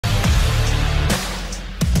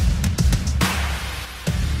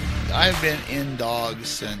I've been in dogs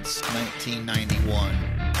since 1991.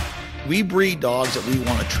 We breed dogs that we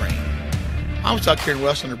want to train. I was out here in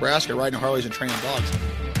western Nebraska riding Harleys and training dogs.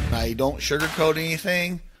 I don't sugarcoat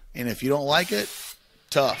anything, and if you don't like it,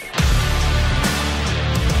 tough.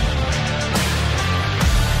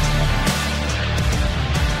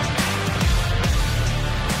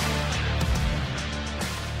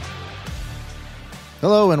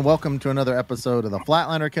 Hello and welcome to another episode of the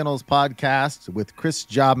Flatliner Kennels podcast with Chris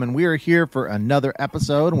Jobman. We are here for another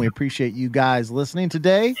episode and we appreciate you guys listening.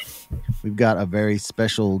 Today, we've got a very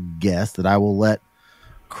special guest that I will let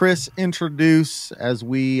Chris introduce as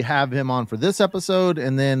we have him on for this episode,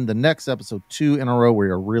 and then the next episode, 2 in a row. We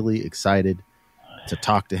are really excited to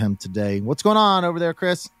talk to him today. What's going on over there,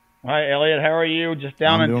 Chris? Hi, Elliot. How are you? Just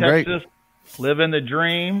down in Texas, great. Living the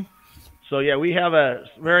dream. So, yeah, we have a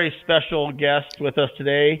very special guest with us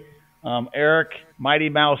today, Eric Mighty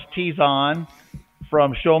Mouse Teson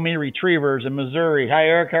from Show Me Retrievers in Missouri. Hi,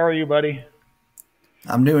 Eric. How are you, buddy?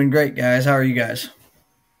 I'm doing great, guys. How are you guys?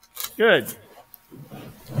 Good.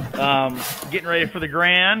 Getting ready for the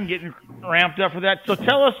Grand, getting ramped up for that. So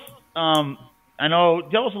tell us,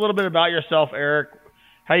 tell us a little bit about yourself, Eric,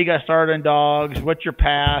 how you got started in dogs, what's your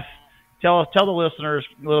path. Tell the listeners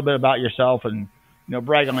a little bit about yourself and,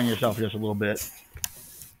 brag on yourself just a little bit.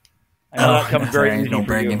 I know that comes very easy no for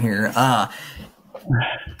bragging you. Here.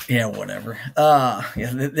 Yeah, whatever.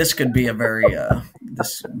 This could be a very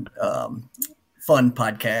fun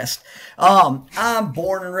podcast. I'm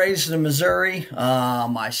born and raised in Missouri.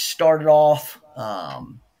 I started off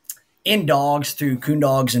in dogs through coon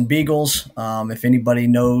dogs and beagles. If anybody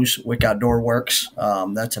knows Wick Outdoor Works,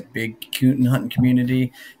 that's a big coon hunting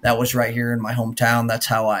community. That was right here in my hometown. That's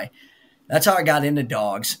how I got into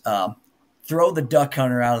dogs. Throw the duck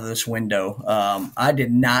hunter out of this window. I did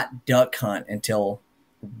not duck hunt until,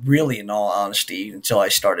 really, in all honesty, until I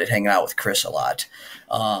started hanging out with Chris a lot.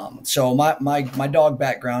 So my dog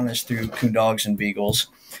background is through coon dogs and beagles.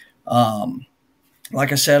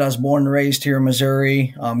 Like I said, I was born and raised here in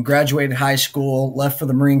Missouri. Graduated high school, left for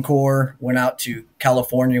the Marine Corps, went out to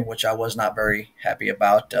California, which I was not very happy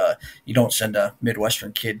about. You don't send a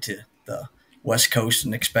Midwestern kid to the West Coast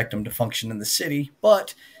and expect them to function in the city,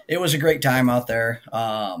 but it was a great time out there.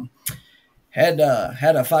 Had a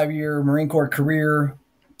 5-year Marine Corps career.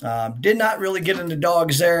 Did not really get into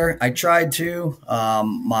dogs there. I tried to.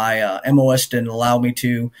 My MOS didn't allow me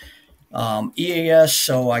to. EAS,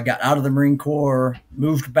 so I got out of the Marine Corps,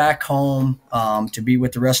 moved back home to be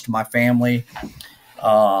with the rest of my family.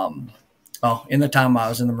 In the time I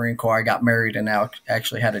was in the Marine Corps, I got married and now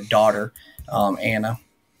actually had a daughter, Anna,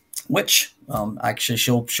 which actually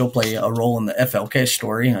she'll play a role in the FLK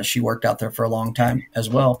story. She worked out there for a long time as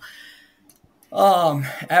well.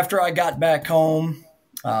 After I got back home,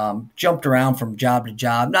 jumped around from job to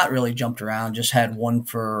job. Not really jumped around, just had one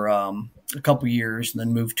for a couple years and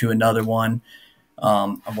then moved to another one.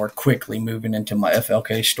 I'm more quickly moving into my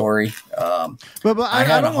FLK story. But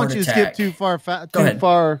I don't want you to skip too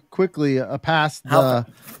far quickly past the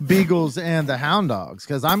beagles and the hound dogs,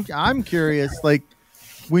 because I'm curious, like,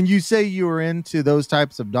 when you say you were into those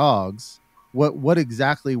types of dogs, what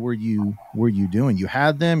exactly were you doing? You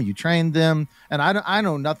had them, you trained them, and I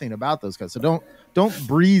know nothing about those guys, so don't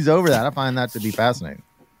breeze over that. I find that to be fascinating.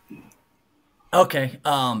 Okay,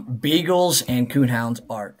 beagles and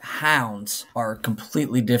coonhounds are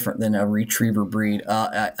completely different than a retriever breed.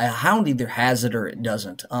 A hound either has it or it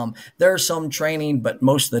doesn't. There's some training, but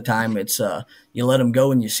most of the time it's you let them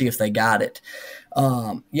go and you see if they got it.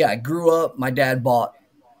 I grew up. My dad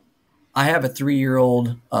I have a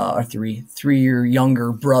 3-year-old, three-year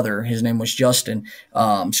younger brother. His name was Justin.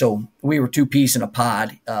 So we were 2-piece in a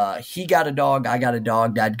pod. He got a dog. I got a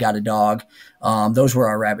dog. Dad got a dog. Those were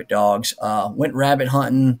our rabbit dogs. Went rabbit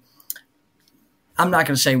hunting. I'm not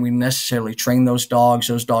going to say we necessarily trained those dogs.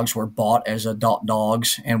 Those dogs were bought as adult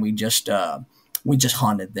dogs, and we just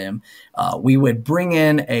hunted them. We would bring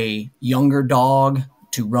in a younger dog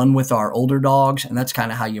to run with our older dogs, and that's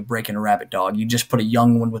kind of how you break in a rabbit dog. You just put a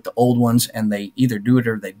young one with the old ones, and they either do it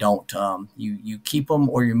or they don't. You keep them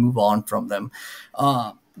or you move on from them.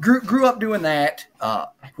 Grew up doing that.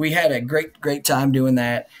 We had a great time doing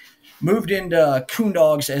that. Moved into coon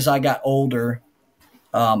dogs as I got older.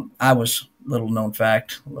 I was little known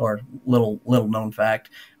fact,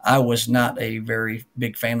 I was not a very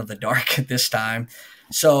big fan of the dark at this time.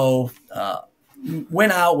 So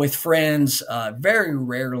went out with friends, very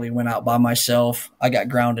rarely went out by myself. I got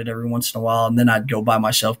grounded every once in a while, and then I'd go by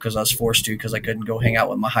myself because I was forced to, because I couldn't go hang out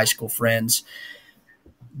with my high school friends.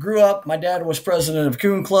 grew up, my dad was president of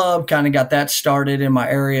Coon Club, kind of got that started in my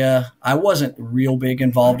area. I wasn't real big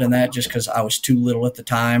involved in that just because I was too little at the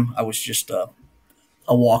time. I was just a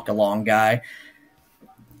walk-along guy.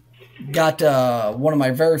 Got one of my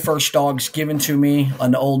very first dogs given to me,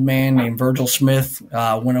 an old man named Virgil Smith.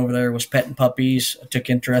 Went over there, was petting puppies. I took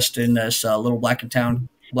interest in this little black and tan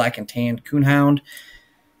coonhound.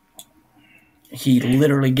 He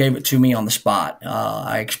literally gave it to me on the spot.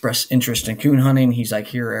 I expressed interest in coon hunting. He's like,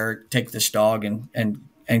 "Here, Eric, take this dog and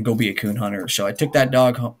go be a coon hunter." So I took that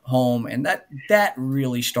dog home, and that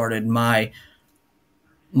really started my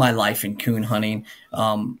life in coon hunting.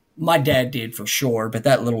 My dad did for sure, but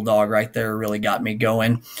that little dog right there really got me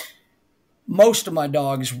going. Most of my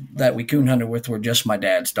dogs that we coon hunted with were just my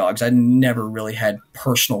dad's dogs. I never really had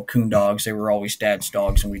personal coon dogs. They were always dad's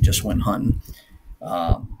dogs, and we just went hunting.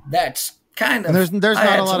 That's kind of. And there's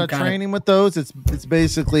not a lot of training with those. It's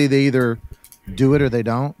basically they either do it or they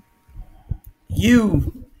don't.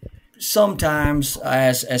 You sometimes,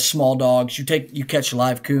 as small dogs, you catch a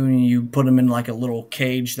live coon and you put them in like a little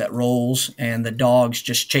cage that rolls, and the dogs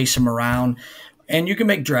just chase them around. And you can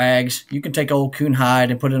make drags. You can take old coon hide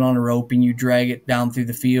and put it on a rope, and you drag it down through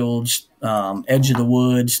the fields, edge of the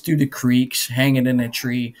woods, through the creeks, hang it in a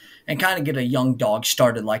tree, and kind of get a young dog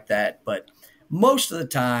started like that. But most of the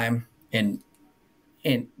time, and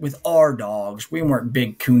with our dogs, we weren't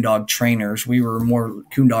big coon dog trainers. We were more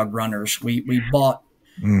coon dog runners. We bought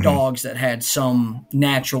dogs that had some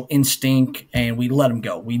natural instinct, and we let them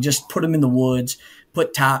go. We just put them in the woods,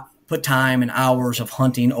 put time and hours of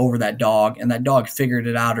hunting over that dog, and that dog figured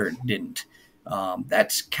it out or it didn't.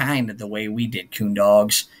 That's kind of the way we did coon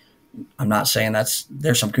dogs. I'm not saying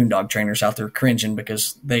there's some coon dog trainers out there cringing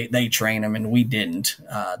because they train them and we didn't.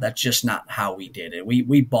 That's just not how we did it.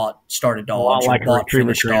 We started dogs, like bought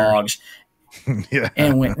finished dogs,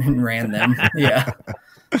 and went and ran them. Yeah.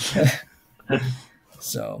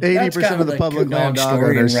 So 80% of the public land dog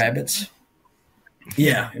story owners. and rabbits.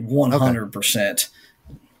 Yeah, 100%.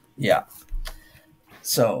 Yeah.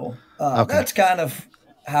 So that's kind of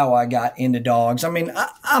how I got into dogs. I mean,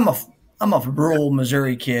 I'm a rural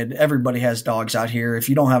Missouri kid. Everybody has dogs out here. If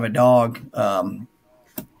you don't have a dog,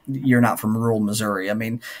 you're not from rural Missouri. I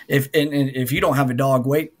mean, if you don't have a dog,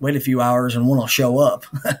 wait a few hours and one will show up.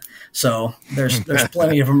 So there's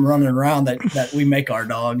plenty of them running around that we make our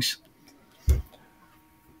dogs.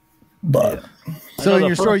 But so in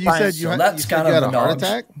your story, you said you had a heart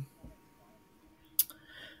attack.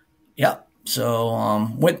 Yep. So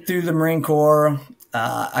went through the Marine Corps.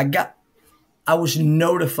 I was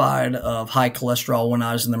notified of high cholesterol when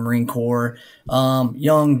I was in the Marine Corps.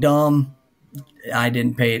 Young, dumb. I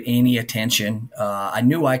didn't pay it any attention. I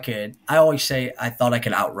knew I could. I always say I thought I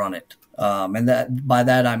could outrun it. And by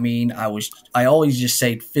that I mean I always just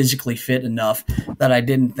stayed physically fit enough that I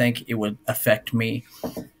didn't think it would affect me.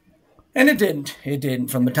 And it didn't. It didn't.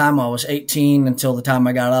 From the time I was 18 until the time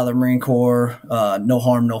I got out of the Marine Corps, no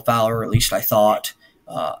harm, no foul, or at least I thought.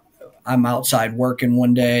 I'm outside working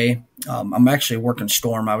one day. I'm actually working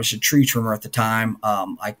storm. I was a tree trimmer at the time.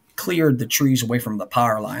 I cleared the trees away from the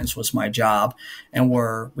power lines was my job. And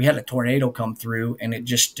we had a tornado come through, and it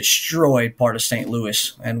just destroyed part of St.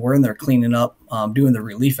 Louis. And we're in there cleaning up, doing the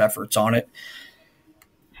relief efforts on it.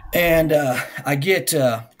 And I get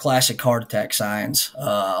classic heart attack signs.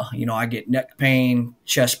 I get neck pain,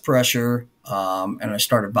 chest pressure, and I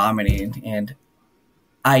started vomiting. And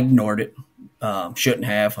I ignored it. Shouldn't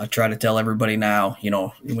have. I try to tell everybody now,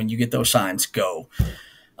 when you get those signs, go.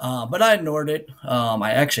 But I ignored it.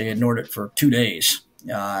 I actually ignored it for 2 days.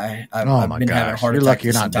 I've been having a heart attack. You're lucky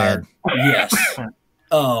you're not dead. Yes.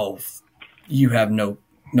 Oh, you have no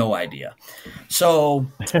idea. So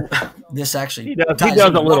this actually he does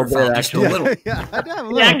a little bit, actually. Yeah,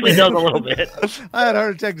 he actually does a little bit. I had a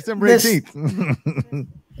heart attack December 18th.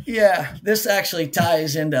 Yeah, this actually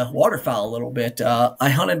ties into waterfowl a little bit. I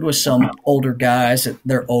hunted with some older guys.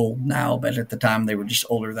 They're old now, but at the time they were just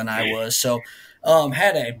older than I was. So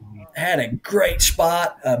had a great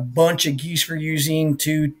spot. A bunch of geese were using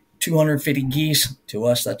 250 geese. To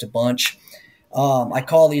us, that's a bunch. I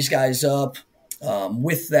call these guys up.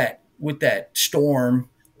 With that storm,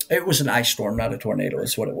 it was an ice storm, not a tornado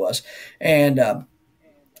is what it was. And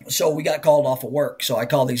so we got called off of work. So I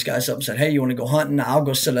called these guys up and said, "Hey, you want to go hunting? I'll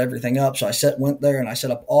go set everything up." So I went there and I set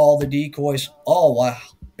up all the decoys, all while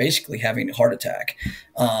basically having a heart attack.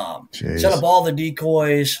 Set up all the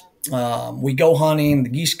decoys. We go hunting. The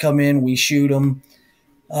geese come in. We shoot them.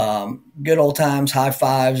 Good old times, high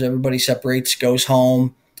fives. Everybody separates, goes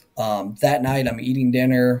home. That night I'm eating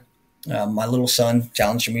dinner. My little son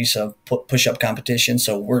challenged me to push-up competition.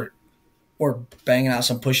 So we're we're banging out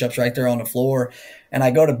some push-ups right there on the floor. And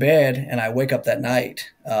I go to bed and I wake up that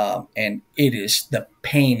night, and the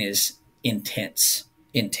pain is intense.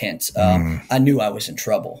 I knew I was in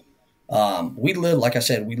trouble. Like I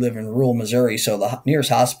said, we live in rural Missouri, so the nearest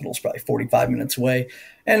hospital is probably 45 minutes away.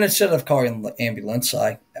 And instead of calling the ambulance,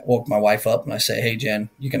 I woke my wife up and I say, "Hey, Jen,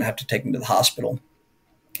 you're going to have to take me to the hospital."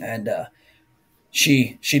 And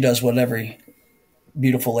she does what every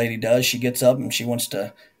beautiful lady does. She gets up and she wants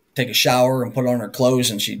to take a shower and put on her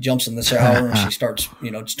clothes, and she jumps in the shower and she starts,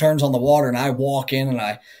 just turns on the water, and I walk in and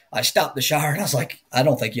I stop the shower and I was like, "I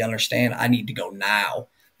don't think you understand. I need to go now."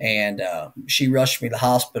 And she rushed me to the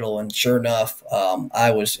hospital, and sure enough,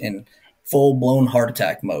 I was in full-blown heart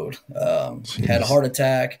attack mode. Had a heart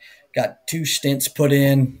attack, got 2 stents put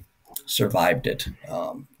in, survived it.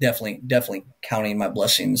 Definitely counting my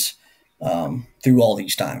blessings through all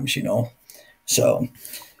these times, So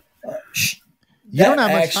you don't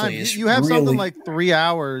have much time. You have something like 3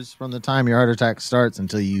 hours from the time your heart attack starts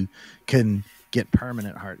until you can get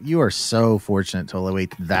permanent heart. You are so fortunate to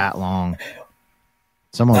wait that long.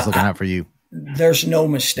 Someone's looking out for you. There's no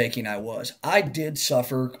mistaking I did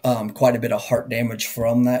suffer quite a bit of heart damage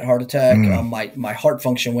from that heart attack. My heart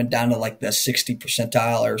function went down to like the 60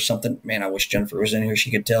 percentile or something. Man, I wish Jennifer was in here.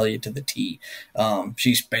 She could tell you to the T.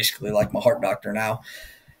 She's basically like my heart doctor now.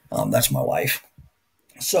 That's my wife.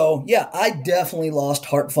 So yeah, I definitely lost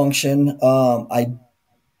heart function. I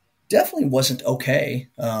definitely wasn't okay.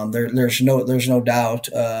 There's no doubt.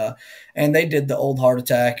 And they did the old heart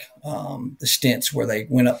attack, the stents where they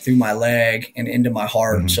went up through my leg and into my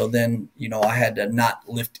heart. Mm-hmm. So then, I had to not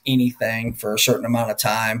lift anything for a certain amount of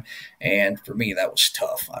time. And for me, that was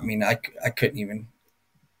tough. I mean, I couldn't even,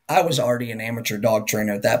 I was already an amateur dog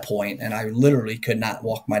trainer at that point, and I literally could not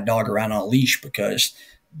walk my dog around on a leash because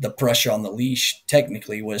the pressure on the leash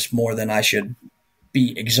technically was more than I should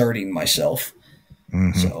be exerting myself.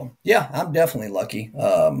 Mm-hmm. So yeah, I'm definitely lucky.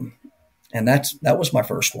 And that was my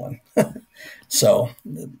first one. So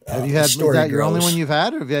have you had, is that your only one you've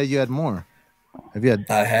had, or have you had more?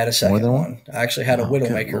 I had a second one. I actually had a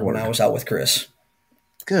Widowmaker when I was out with Chris.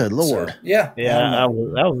 Good Lord. So, yeah. That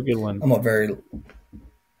was a good one.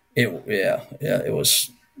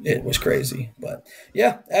 It was crazy, but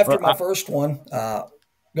yeah, after my first one, go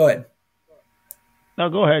ahead. No,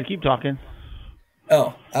 go ahead. Keep talking.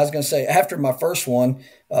 Oh, I was going to say, after my first one,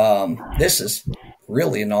 this is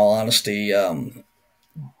really, in all honesty,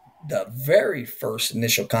 the very first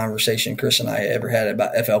initial conversation Chris and I ever had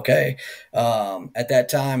about FLK. At that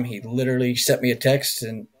time, he literally sent me a text,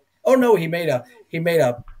 and he made a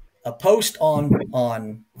post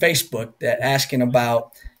on Facebook that asking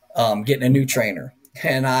about getting a new trainer,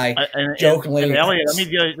 and jokingly. And Elliot,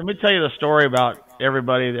 let me tell you the story about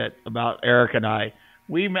everybody about Eric and I.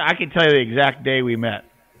 I can tell you the exact day we met.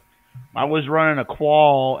 I was running a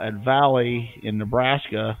qual at Valley in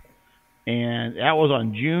Nebraska, and that was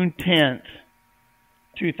on June 10th,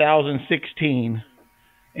 2016.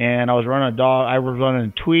 And I was running a dog. I was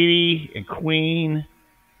running Tweety and Queen,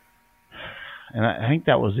 and I think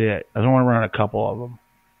that was it. I was only running a couple of them.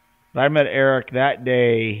 But I met Eric that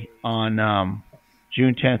day on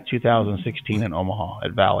June 10th, 2016 in Omaha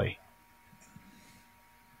at Valley.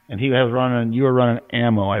 And you were running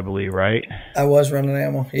ammo, I believe, right? I was running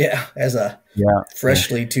ammo, yeah, as a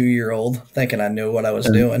freshly 2-year-old, thinking I knew what I was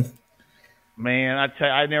doing. Man, I tell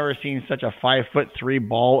you, I've never seen such a 5'3"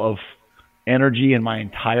 ball of energy in my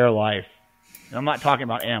entire life. And I'm not talking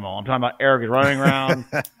about ammo. I'm talking about Eric running around,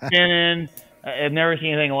 spinning. I've never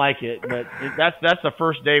seen anything like it. But that's the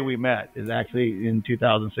first day we met, is actually in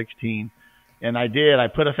 2016. And I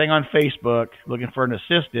put a thing on Facebook looking for an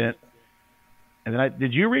assistant. And then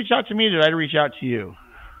did you reach out to me, or did I reach out to you?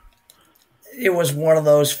 It was one of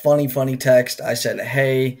those funny texts. I said,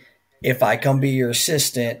 "Hey, if I come be your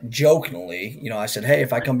assistant," jokingly, I said, "Hey,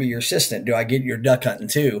 if I come be your assistant, do I get your duck hunting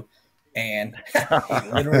too?" And he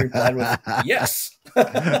literally replied with, "Yes."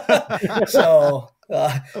 So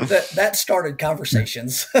that started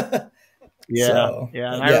conversations. Yeah.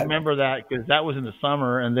 And I remember that because that was in the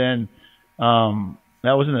summer, and then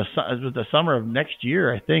that was it was the summer of next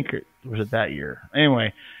year, I think. Or was it that year?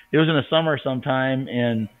 Anyway, it was in the summer sometime,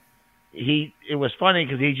 and it was funny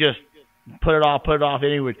because he just put it off,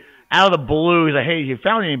 and he would, out of the blue, he's like, "Hey, have you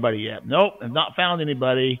found anybody yet?" "Nope, I've not found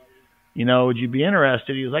anybody. Would you be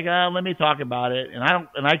interested?" He was like, "Let me talk about it." And I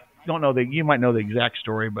don't know you might know the exact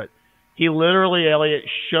story, but he literally, Elliot,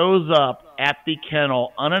 shows up at the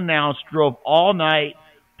kennel unannounced, drove all night,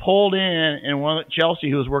 pulled in, and Chelsea,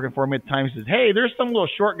 who was working for me at the time, says, "Hey, there's some little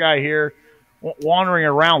short guy here wandering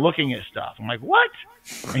around looking at stuff." I'm like, "What?"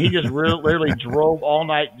 And he just literally drove all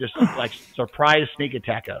night, just like surprise sneak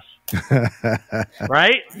attack us.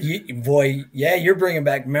 right? Boy, yeah, you're bringing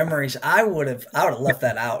back memories. I would have left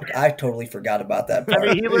that out. I totally forgot about that I part.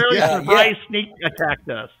 mean, he literally surprise sneak attacked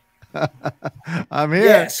us. I'm here.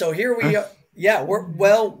 Yeah, so here we are. Yeah,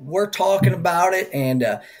 we're talking about it,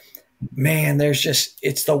 and man,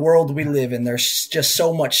 it's the world we live in. There's just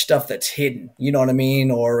so much stuff that's hidden, you know what I mean?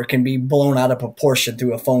 Or it can be blown out of proportion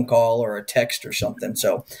through a phone call or a text or something.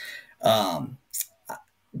 So,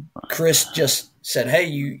 Chris just said, "Hey,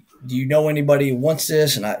 do you know anybody who wants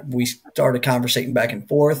this?" And we started conversating back and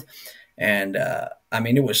forth. And, I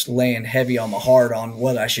mean, it was laying heavy on my heart on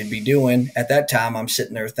what I should be doing. At that time, I'm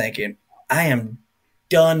sitting there thinking, I am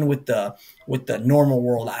done with the normal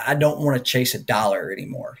world. I don't want to chase $1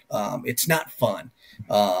 anymore. It's not fun.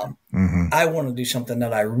 I want to do something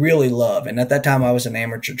that I really love. And at that time I was an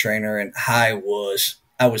amateur trainer, and I was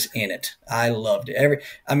in it. I loved it.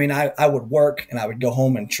 I would work and I would go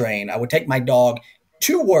home and train. I would take my dog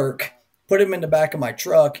to work, put him in the back of my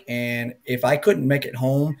truck. And if I couldn't make it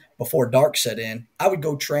home before dark set in, I would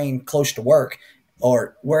go train close to work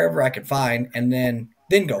or wherever I could find, and then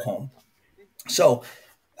go home. So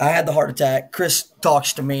I had the heart attack. Chris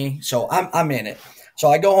talks to me, so I'm in it. So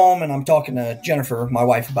I go home and I'm talking to Jennifer, my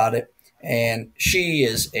wife, about it, and she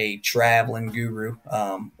is a traveling guru.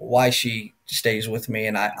 Why she stays with me,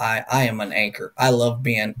 and I am an anchor. I love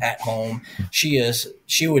being at home. She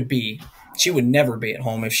would never be at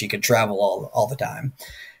home if she could travel all the time.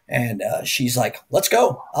 And she's like, "Let's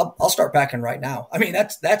go. I'll start packing right now." I mean,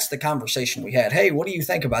 that's the conversation we had. Hey, what do you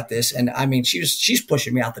think about this? And I mean, she's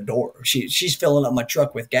pushing me out the door. She's filling up my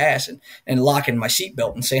truck with gas and locking my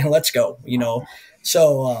seatbelt and saying, "Let's go." You know.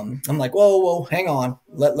 So I'm like, whoa, hang on.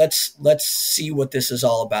 Let's see what this is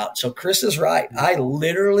all about. So Chris is right. I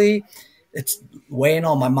literally, it's weighing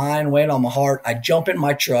on my mind, weighing on my heart. I jump in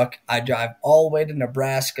my truck. I drive all the way to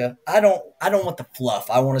Nebraska. I don't want the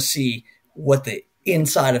fluff. I want to see what the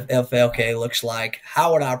inside of FLK looks like,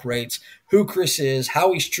 how it operates, who Chris is,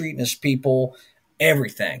 how he's treating his people,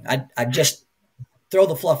 everything. I just throw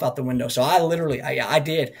the fluff out the window. So I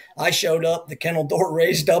did. I showed up, the kennel door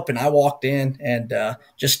raised up, and I walked in and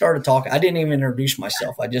just started talking. I didn't even introduce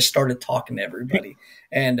myself. I just started talking to everybody.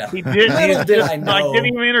 And he didn't. Didn't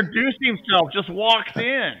even introduce himself. Just walked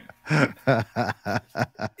in.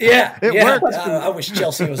 Yeah, it worked. I wish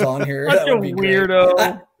Chelsea was on here. Such a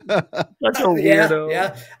weirdo. Such a weirdo.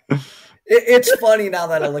 Yeah. It's funny now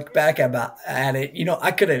that I look back at it. You know,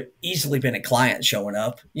 I could have easily been a client showing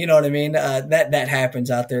up. You know what I mean? That happens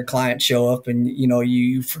out there. Clients show up, and you know,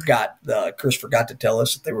 you forgot. Chris forgot to tell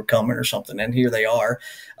us that they were coming or something, and here they are.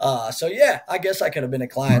 So yeah, I guess I could have been a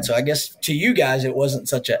client. So I guess to you guys, it wasn't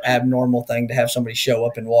such an abnormal thing to have somebody show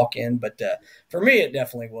up and walk in, but for me, it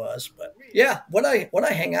definitely was. But yeah, would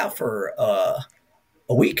I hang out for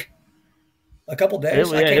a week, a couple days?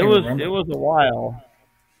 It was a while.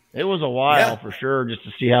 It was a while for sure, just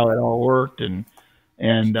to see how it all worked, and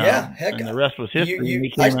the rest was history. He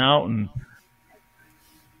came out and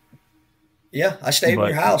I stayed in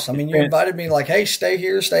your house. I mean, you invited me like, "Hey, stay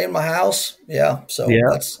here, stay in my house." Yeah, so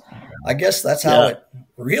I guess that's how it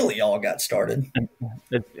really all got started.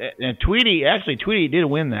 And Tweety did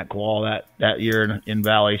win that qual that year in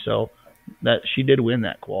Valley, so that she did win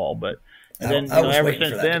that qual. But then ever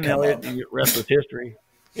since then, the rest was history.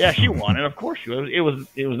 Yeah, she won it. Of course she was. It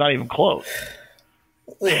was not even close.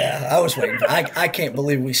 Yeah, I was waiting. I can't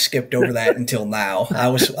believe we skipped over that until now. I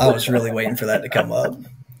was really waiting for that to come up.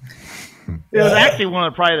 It was actually one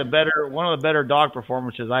of the better dog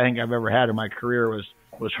performances I think I've ever had in my career.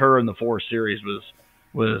 Was her in the 4 series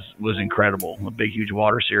was incredible. The Big Huge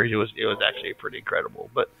Water series. It was actually pretty incredible.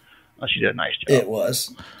 But she did a nice job. It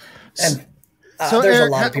was. And so there's Eric,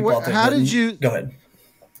 a lot of people out there. How did you go ahead?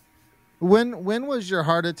 When was your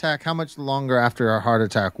heart attack? How much longer after a heart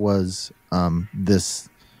attack was this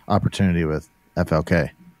opportunity with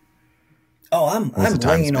FLK? Oh, I'm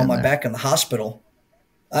laying on my back in the hospital.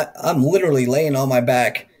 I'm literally laying on my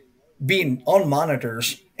back, being on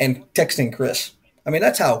monitors and texting Chris. I mean,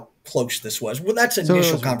 that's how close this was. Well, that's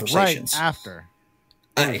initial conversations. Right after.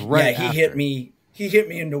 He hit me. He hit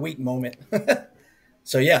me in the weak moment.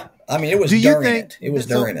 So yeah, I mean, it was during it. It was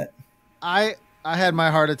during it. I had my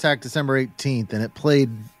heart attack December 18th, and it played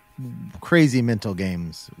crazy mental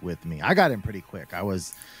games with me. I got in pretty quick. I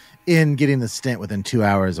was in getting the stent within 2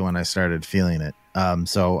 hours when I started feeling it.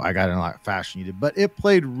 So I got in a lot faster than you did. But it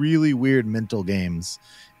played really weird mental games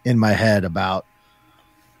in my head about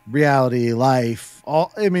reality, life.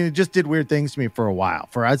 It just did weird things to me for a while.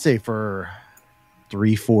 I'd say for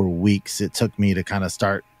 3-4 weeks, it took me to kind of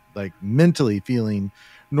start like mentally feeling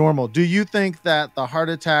normal. Do you think that the heart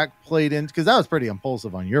attack played in, because that was pretty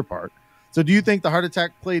impulsive on your part? So do you think the heart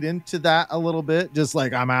attack played into that a little bit? Just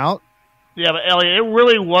like, I'm out? Yeah, but Elliot, it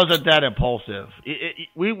really wasn't that impulsive.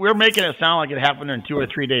 We're making it sound like it happened in a 2 or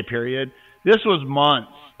 3 day period. This was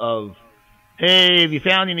months of, hey, have you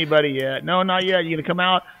found anybody yet? No, not yet. You gonna come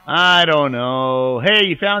out? I don't know. Hey,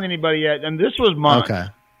 you found anybody yet? And this was months. Okay.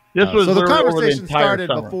 This was so the conversation the started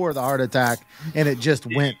summer. before the heart attack, and it just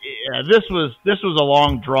went. Yeah, this was a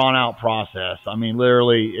long, drawn out process. I mean,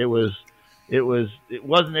 literally, it wasn't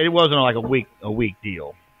like a week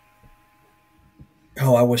deal.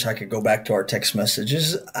 Oh, I wish I could go back to our text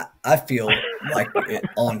messages. I feel like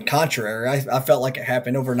on contrary, I felt like it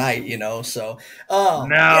happened overnight, So,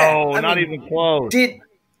 not even close. Did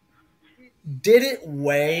it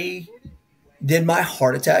weigh? Did my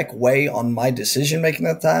heart attack weigh on my decision making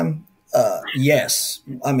at the time? Yes.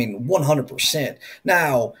 I mean, 100%.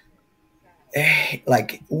 Now,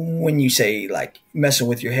 like when you say like messing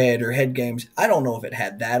with your head or head games, I don't know if it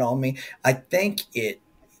had that on me. I think it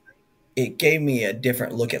gave me a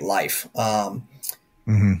different look at life.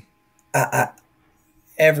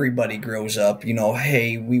 Everybody grows up,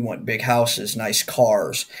 hey, we want big houses, nice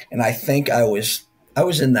cars. And I think I was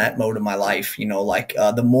in that mode of my life,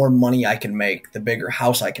 the more money I can make, the bigger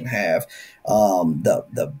house I can have,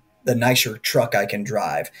 the nicer truck I can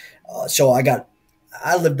drive. So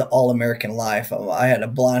I lived the all-American life. I had a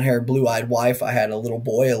blonde-haired, blue-eyed wife. I had a little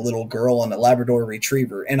boy, a little girl, and a Labrador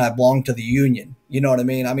Retriever, and I belonged to the Union. You know what I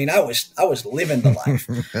mean? I mean, I was living the life.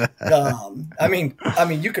 I mean,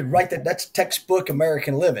 you could write that. That's textbook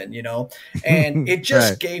American living, And it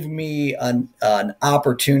just gave me an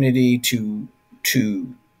opportunity to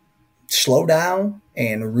slow down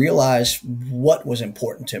and realize what was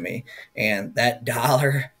important to me. And that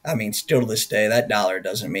dollar, I mean, still to this day, that dollar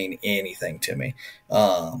doesn't mean anything to me.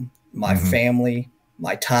 My family,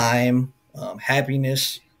 my time,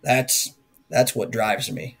 happiness, that's what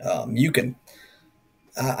drives me.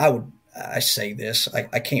 I say this,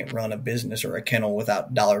 I can't run a business or a kennel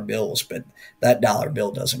without dollar bills, but that dollar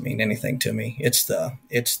bill doesn't mean anything to me. It's the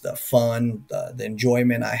fun, the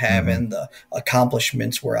enjoyment I have in the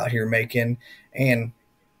accomplishments we're out here making and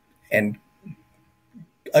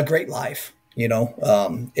a great life.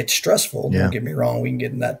 It's stressful. Don't get me wrong. We can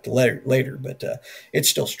get in that later, but it's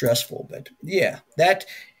still stressful. But yeah, that,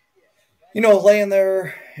 laying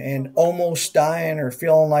there and almost dying or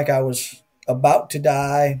feeling like I was about to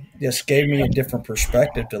die just gave me a different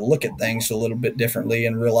perspective to look at things a little bit differently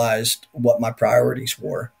and realized what my priorities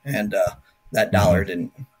were. And that dollar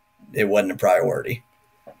it wasn't a priority.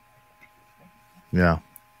 Yeah.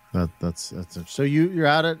 That's so you're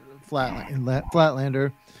out at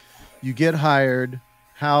Flatlander. You get hired.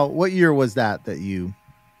 What year was that you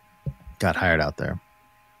got hired out there?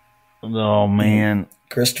 Oh man,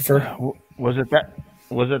 Christopher, was it that?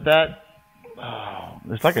 Oh,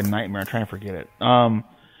 it's like a nightmare. I'm trying to forget it. Was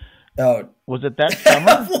it that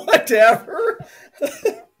summer? Whatever.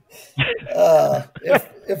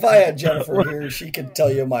 If I had Jennifer here, she could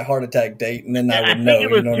tell you my heart attack date, and then I would know.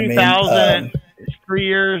 It was 2000. What I mean? 3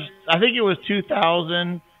 years. I think it was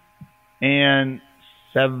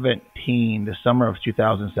 2017, the summer of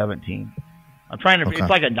 2017. I'm trying to. Okay. It's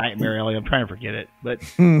like a nightmare, Ellie. I'm trying to forget it, but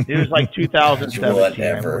it was like 2017.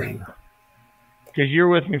 Whatever. Because you're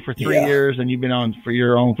with me for 3 years, and you've been on for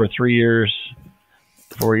your own for 3 years.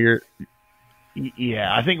 4 years.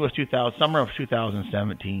 Yeah, I think it was summer of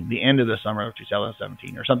 2017, the end of the summer of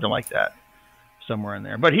 2017, or something like that, somewhere in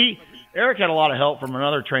there. But Eric had a lot of help from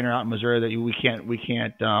another trainer out in Missouri that we can't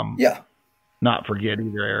not forget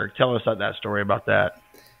either. Eric, tell us that story about that.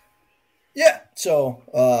 Yeah. So,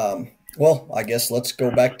 I guess let's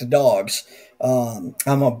go back to dogs. I'm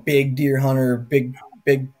a big deer hunter, big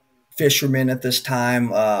fisherman at this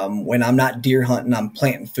time. When I'm not deer hunting, I'm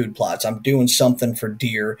planting food plots. I'm doing something for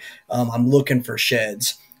deer. I'm looking for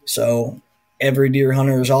sheds. So every deer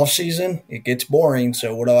hunter is off season. It gets boring.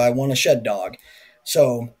 So what do I want? A shed dog.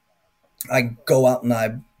 So I go out and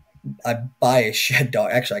I buy a shed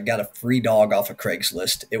dog. Actually, I got a free dog off of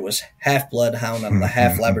Craigslist. It was half bloodhound and a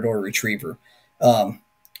half Labrador Retriever.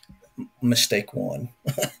 Mistake one.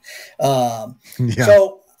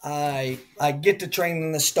 So I get to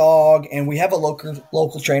training this dog, and we have a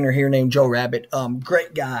local trainer here named Joe Rabbit.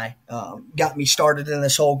 Great guy. Got me started in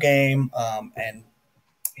this whole game, and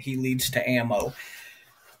he leads to ammo.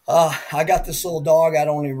 I got this little dog. I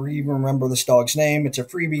don't even remember this dog's name. It's a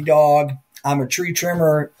freebie dog. I'm a tree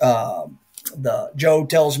trimmer. Joe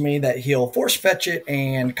tells me that he'll force fetch it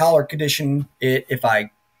and collar condition it if I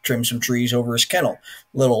trim some trees over his kennel.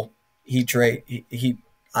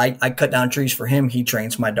 I cut down trees for him. He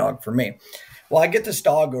trains my dog for me. Well, I get this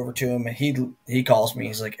dog over to him, and he calls me.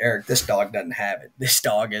 He's like, Eric, this dog doesn't have it. This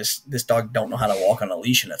dog don't know how to walk on a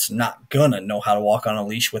leash, and it's not gonna know how to walk on a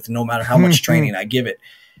leash with no matter how much training I give it.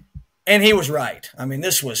 And he was right. I mean,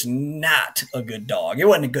 this was not a good dog. It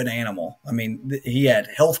wasn't a good animal. I mean, he had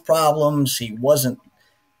health problems. He wasn't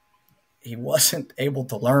able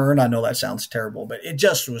to learn. I know that sounds terrible, but it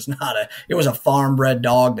just was not it was a farm bred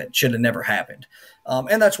dog that should have never happened.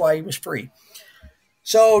 And that's why he was free.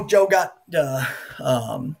 So Joe got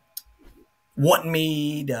wanting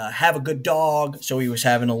me to have a good dog. So he was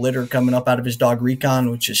having a litter coming up out of his dog Recon,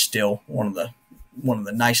 which is still one of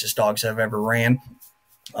the nicest dogs I've ever ran.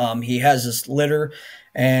 He has this litter,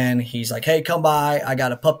 and he's like, hey, come by. I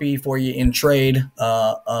got a puppy for you in trade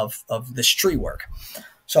of this tree work.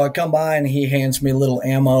 So I come by, and he hands me a little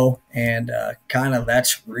ammo, and kind of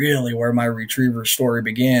that's really where my retriever story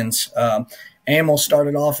begins. Ammo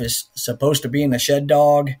started off as supposed to being a shed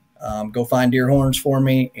dog, go find deer horns for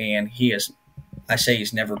me, and I say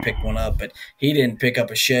he's never picked one up, but he didn't pick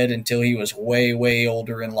up a shed until he was way, way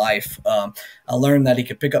older in life. I learned that he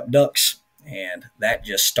could pick up ducks, and that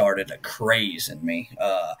just started a craze in me.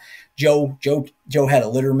 Joe had a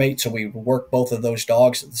litter mate, so we would work both of those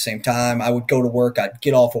dogs at the same time. I would go to work. I'd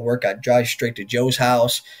get off of work. I'd drive straight to Joe's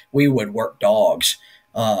house. We would work dogs.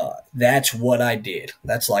 That's what I did.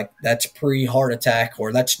 That's pre-heart attack,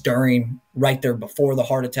 or that's right there before the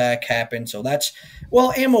heart attack happened. So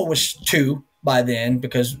ammo was 2 by then,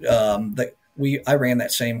 because I ran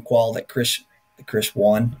that same qual that Chris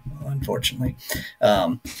won, unfortunately.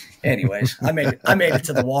 Anyways, I made it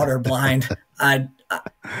to the water blind. I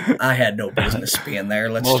had no business being there.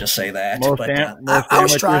 Let's just say that. But I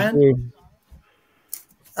was trying.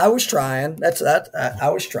 I was trying. I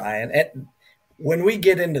was trying. And when we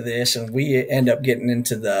get into this, and we end up getting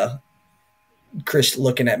into the Chris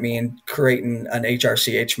looking at me and creating an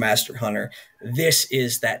HRCH Master Hunter, this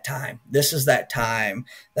is that time. This is that time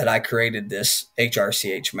that I created this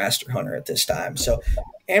HRCH Master Hunter at this time. So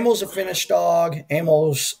Ammo's a finished dog.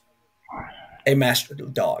 Ammo's a master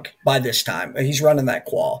dog by this time. He's running that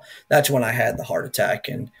qual. That's when I had the heart attack,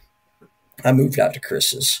 and I moved out to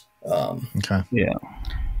Chris's. Okay. Yeah.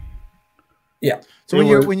 Yeah. So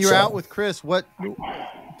when you're out with Chris,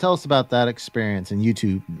 tell us about that experience, and you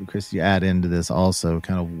too, Chris, you add into this also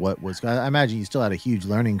kind of what was, I imagine you still had a huge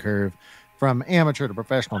learning curve from amateur to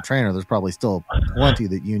professional trainer. There's probably still plenty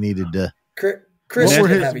that you needed to. Chris what were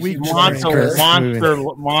did his have a huge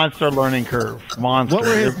monster learning curve. Monster. What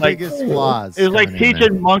were his biggest flaws? It was like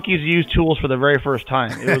teaching monkeys to use tools for the very first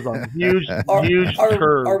time. It was a huge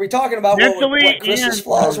curve. Are we talking about what Chris's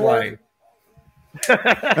flaws were?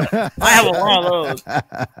 I have a lot of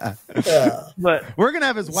those. But we're gonna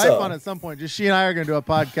have his wife on at some point. Just she and I are gonna do a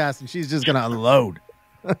podcast, and she's just gonna unload.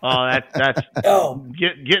 That's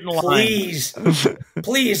get in line.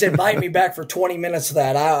 Please invite me back for 20 minutes of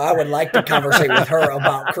that. I would like to conversate with her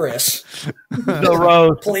about Chris. The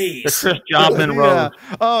road, please. The Chris Jobman road.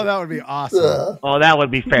 Oh, that would be awesome. That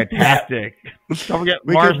would be fantastic. Don't forget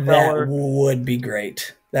Mars Feller. That would be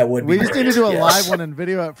great. That would be We just great. need to do a live one and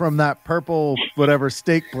video it from that purple whatever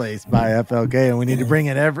steak place by FLK, and we need to bring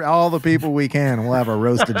in all the people we can, and we'll have a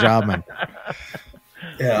roasted Jobman.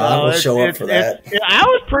 Yeah, I will show up for that. I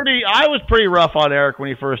was pretty rough on Eric when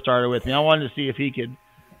he first started with me. I wanted to see if he could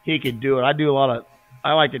do it.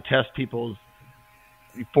 I like to test people's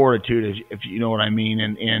fortitude, if you know what I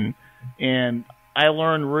mean. And I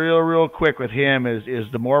learned real quick with him is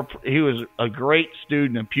the more he was a great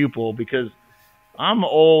student and pupil, because I'm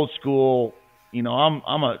old school.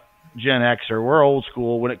 I'm a Gen Xer. We're old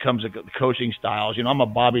school when it comes to coaching styles. I'm a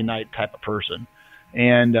Bobby Knight type of person,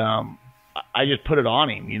 and I just put it on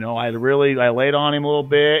him. I laid on him a little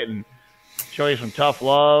bit and showed him some tough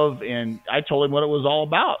love, and I told him what it was all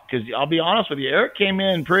about. Because I'll be honest with you, Eric came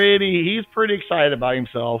in he's pretty excited about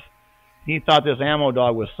himself. He thought this ammo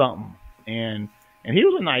dog was something, and he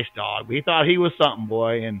was a nice dog. But he thought he was something,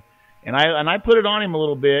 boy, and I put it on him a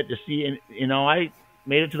little bit to see, and I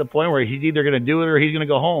made it to the point where he's either going to do it or he's going to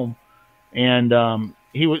go home, and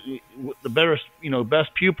he was the better,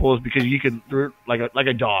 best pupil is because you could like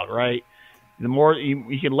a dog, right? The more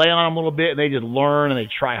you can lay on them a little bit, and they just learn and they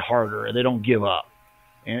try harder and they don't give up.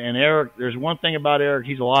 And Eric, there's one thing about Eric,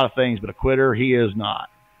 he's a lot of things, but a quitter he is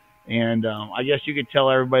not. And I guess you could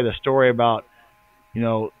tell everybody the story about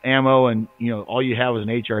ammo, and all you have is an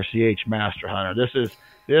HRCH Master Hunter. This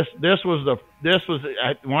was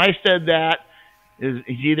when I said that is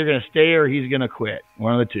he's either going to stay or he's going to quit.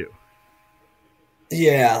 One of the two.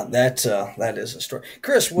 Yeah, that is a story.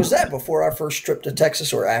 Chris, was that before our first trip to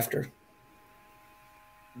Texas or after?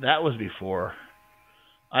 That was before.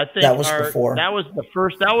 I think that was before. That was the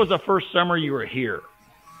first summer you were here.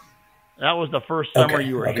 That was the first summer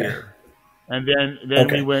you were here. And then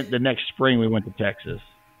we went the next spring. We went to Texas.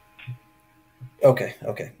 Okay.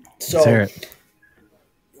 So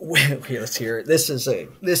let's hear it.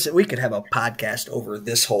 This we could have a podcast over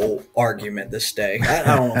this whole argument this day. I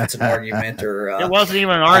don't know if it's an argument or it wasn't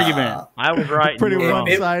even an argument. I was right. Pretty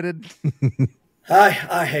one-sided.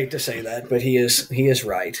 I hate to say that, but he is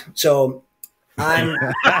right. So before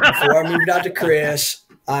I moved out to Chris,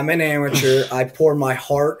 I'm an amateur. I pour my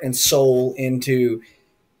heart and soul into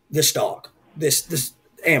this dog, this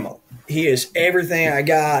Ammo. He is everything I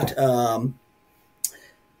got.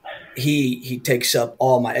 He takes up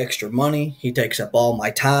all my extra money. He takes up all my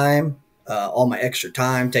time, all my extra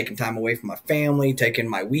time, taking time away from my family, taking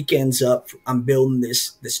my weekends up. I'm building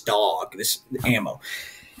this dog, this Ammo.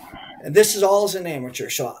 And this is all as an amateur.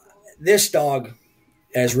 So this dog,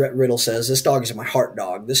 as Rhett Riddle says, this dog is my heart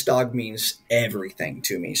dog. This dog means everything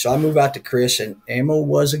to me. So I move out to Chris, and Ammo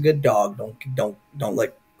was a good dog. Don't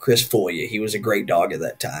let Chris fool you. He was a great dog at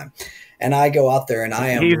that time. And I go out there, and I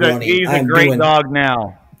am running. He's a great dog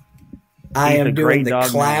now. I am doing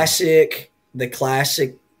the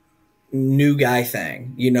classic new guy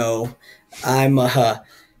thing. You know, I'm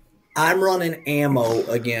running Ammo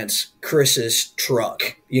against Chris's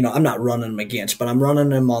truck. You know, I'm not running him against, but I'm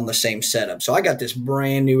running him on the same setup. So I got this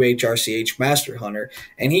brand new HRCH Master Hunter,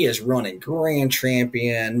 and he is running Grand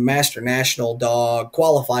Champion, Master National dog,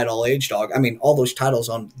 Qualified All Age dog. I mean, all those titles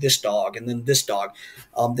on this dog, and then this dog.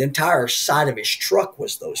 The entire side of his truck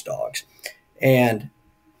was those dogs. And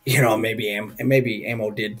you know, maybe Ammo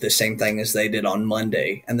did the same thing as they did on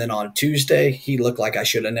Monday. And then on Tuesday, he looked like I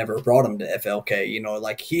should have never brought him to FLK. You know,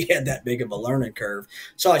 like he had that big of a learning curve.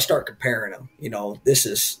 So I start comparing them. You know, this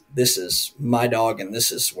is my dog, and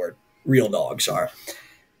this is where real dogs are.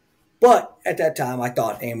 But at that time, I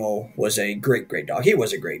thought Ammo was a great dog. He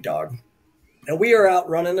was a great dog. And we are out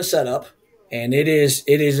running a setup, and it is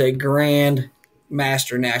a grand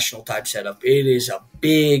Master National type setup. It is a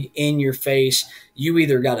big in your face. You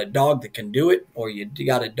either got a dog that can do it, or you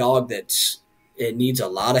got a dog it needs a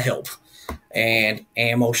lot of help. And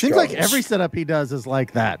Ammo seems struggles. like every setup he does is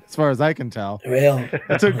like that, as far as I can tell. Well,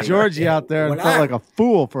 I took Georgie out there and felt like a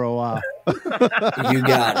fool for a while. You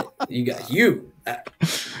got it.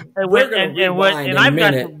 And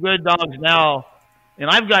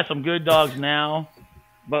I've got some good dogs now.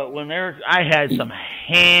 But I had some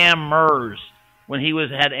hammers when he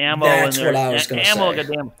had Ammo That's in there. what I was going to say. Ammo, like a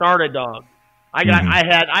damn started dog. I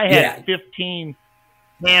had 15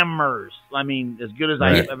 hammers. I mean, as good as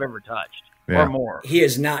I've ever touched, or more. He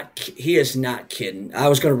is not kidding. I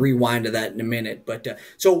was going to rewind to that in a minute, but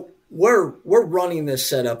so we're running this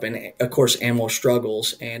setup, and of course Ammo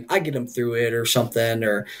struggles, and I get him through it or something,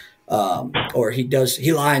 or he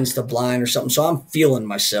lines the blind or something. So I'm feeling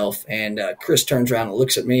myself, and Chris turns around and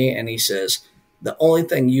looks at me, and he says, "The only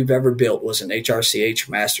thing you've ever built was an HRCH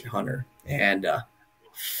Master Hunter," and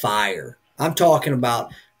fire. I'm talking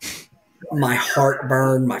about my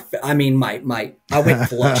heartburn. I went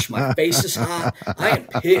flush. My face is hot. I am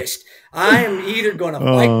pissed. I am either going to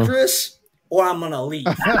fight Chris or I'm going to leave.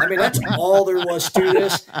 I mean, that's all there was to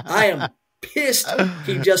this. I am pissed.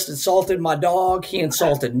 He just insulted my dog. He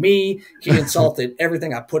insulted me. He insulted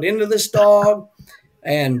everything I put into this dog.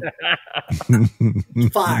 And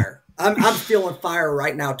fire. I'm feeling fire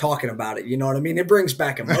right now talking about it. You know what I mean? It brings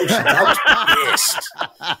back emotions. I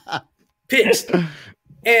was pissed.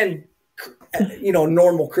 And, you know,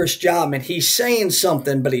 normal Chris Jobman, he's saying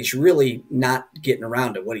something, but he's really not getting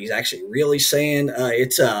around to what he's actually really saying.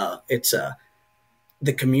 It's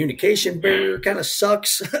the communication barrier kind of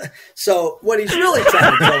sucks. So what he's really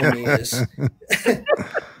trying to tell me is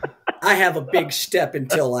I have a big step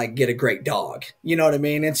until I get a great dog. You know what I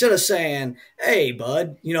mean? Instead of saying, "Hey,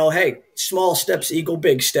 bud, you know, hey, small steps equal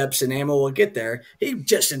big steps and Ammo will get there," he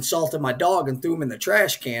just insulted my dog and threw him in the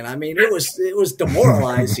trash can. I mean, it was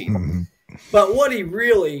demoralizing. But what he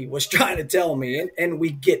really was trying to tell me, and we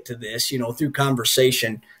get to this, you know, through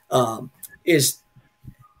conversation, is,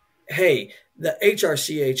 hey, the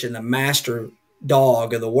HRCH and the master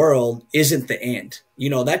dog of the world isn't the end. You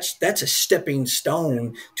know, that's a stepping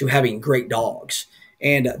stone to having great dogs.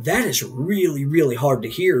 And that is really, really hard to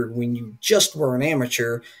hear when you just were an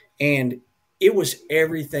amateur and it was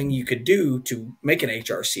everything you could do to make an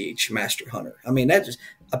HRCH Master Hunter. I mean, I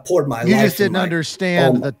poured my life. You just didn't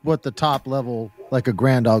understand what the top level, like a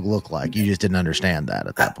grand dog, looked like. You just didn't understand that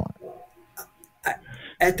at that point.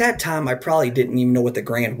 At that time, I probably didn't even know what the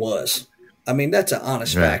grand was. I mean, that's an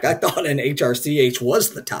honest fact. I thought an HRCH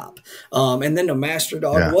was the top. And then the Master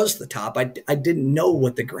Dog was the top. I didn't know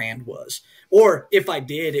what the Grand was. Or if I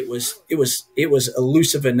did, it was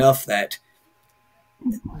elusive enough that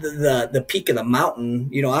the peak of the mountain,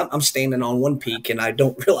 you know, I'm standing on one peak and I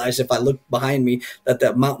don't realize if I look behind me that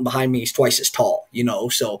the mountain behind me is twice as tall, you know.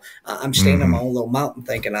 So I'm standing on my own little mountain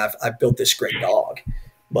thinking I've built this great dog.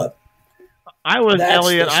 But I was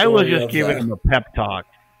just giving him a pep talk.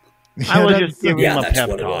 I was just giving him a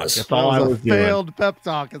pep talk. That's all I was doing. Failed pep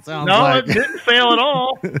talk, it sounds like. No, it didn't fail at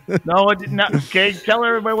all. No, it did not. Okay, tell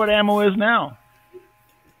everybody what Ammo is now.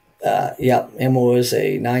 Ammo is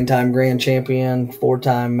a 9-time grand champion,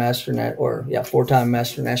 4-time Master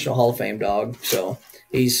National Hall of Fame dog. So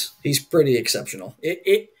he's pretty exceptional.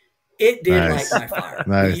 It did light my fire.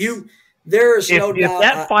 Nice. There's no doubt. If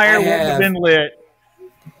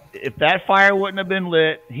that fire wouldn't have been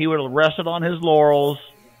lit, he would have rested on his laurels,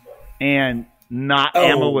 and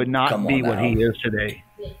Ammo would not be what he is today.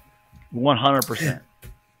 100%.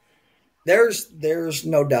 There's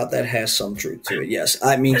no doubt that has some truth to it. Yes.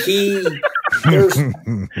 I mean,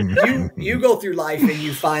 you go through life and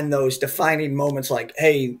you find those defining moments like,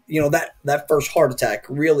 hey, you know, that first heart attack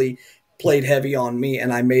really played heavy on me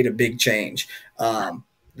and I made a big change.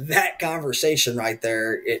 That conversation right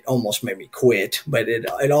there, it almost made me quit, but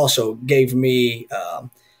it also gave me,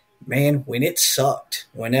 man, when it sucked,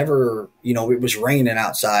 whenever, you know, it was raining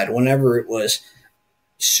outside, whenever it was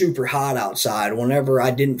super hot outside, whenever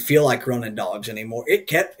I didn't feel like running dogs anymore,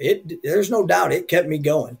 there's no doubt it kept me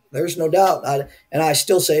going. There's no doubt. And I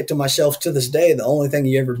still say it to myself to this day, the only thing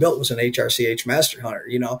you ever built was an HRCH Master Hunter.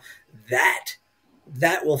 You know, that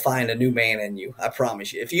will find a new man in you. I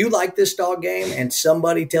promise you. If you like this dog game and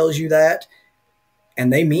somebody tells you that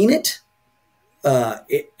and they mean it,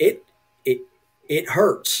 it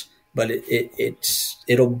hurts, but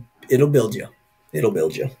it'll build you. It'll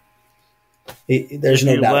build you. There's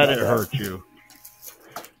no doubt. Let it hurt you.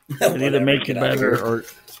 It either makes you better or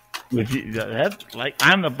that's like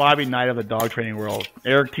I'm the Bobby Knight of the dog training world.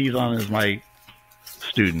 Eric Teson is my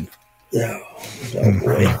student. Oh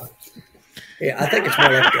boy. Yeah, I think it's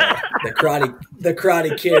more like the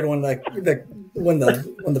Karate Kid when the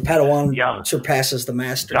Padawan surpasses the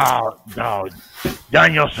master. No,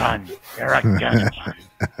 Daniel-san, Eric Daniel-san.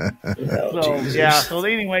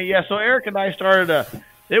 So Eric and I started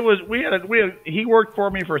he worked for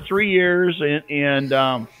me for 3 years and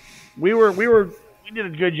we did a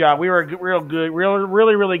good job. We were a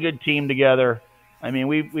really good team together. I mean,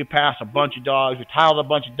 we passed a bunch of dogs. We titled a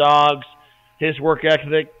bunch of dogs. His work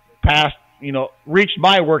ethic reached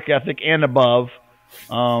my work ethic and above.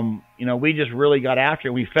 We just really got after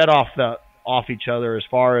it. We fed off each other as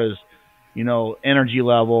far as, energy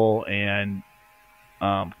level and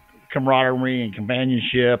camaraderie and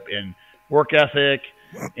companionship and work ethic.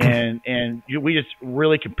 And we just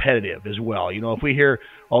really competitive as well. If we hear,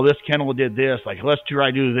 oh, this kennel did this, like, let's try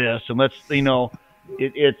to do this. And let's,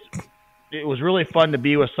 it was really fun to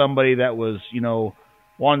be with somebody that was,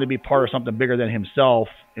 wanting to be part of something bigger than himself.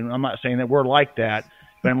 And I'm not saying that we're like that,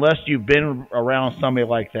 but unless you've been around somebody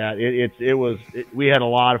like that, we had a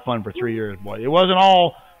lot of fun for 3 years, boy. It wasn't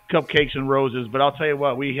all cupcakes and roses, but I'll tell you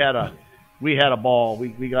what, we had a ball.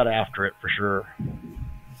 We got after it for sure.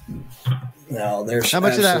 No, there's how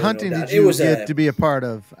much of that hunting did you get to be a part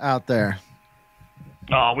of out there?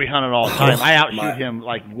 Oh, we hunted all the time. I outshoot him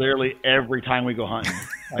like literally every time we go hunting.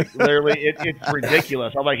 Like literally, it's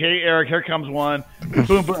ridiculous. I'm like, hey, Eric, here comes one.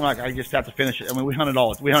 Boom, boom. Like I just have to finish it. I mean, we hunted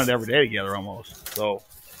every day together almost. So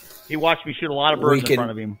he watched me shoot a lot of birds in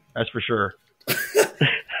front of him. That's for sure.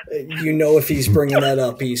 If he's bringing that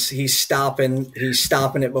up, he's stopping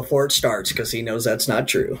it before it starts because he knows that's not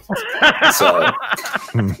true. So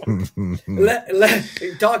let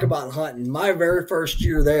talk about hunting. My very first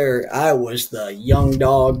year there, I was the young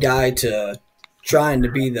dog guy to trying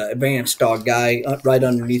to be the advanced dog guy right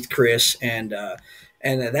underneath Chris. And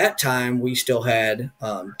at that time we still had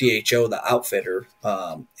DHO, the outfitter,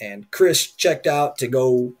 and Chris checked out to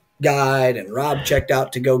go guide and Rob checked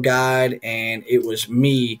out to go guide, and it was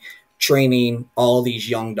me training all these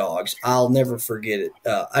young dogs. I'll never forget it.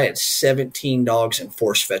 I had 17 dogs in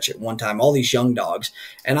force fetch at one time, all these young dogs,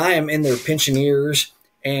 and I am in their pinching ears,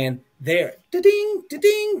 and they're da-ding,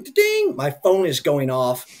 da-ding, da-ding. My phone is going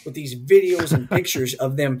off with these videos and pictures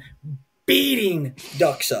of them beating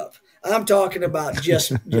ducks up. I'm talking about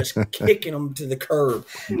just kicking them to the curb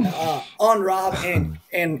on Rob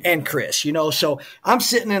and Chris, So I'm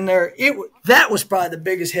sitting in there. That was probably the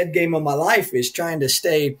biggest head game of my life, is trying to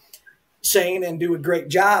stay sane and do a great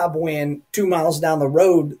job when 2 miles down the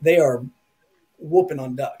road they are whooping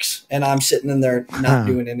on ducks and I'm sitting in there not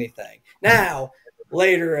doing anything. Now,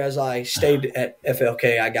 later, as I stayed at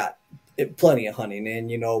FLK, I got plenty of hunting in,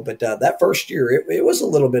 you know, but that first year, it was a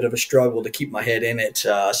little bit of a struggle to keep my head in it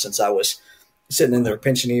since I was sitting in there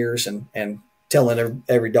pinching ears and telling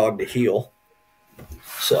every dog to heel.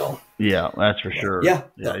 So yeah, that's for sure. Yeah,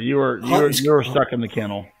 you were stuck in the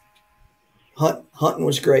kennel. Hunting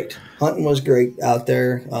was great. Hunting was great out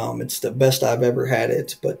there. It's the best I've ever had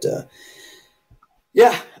it. But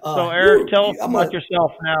yeah. So Eric, tell us about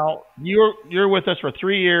yourself now. You're with us for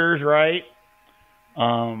 3 years, right?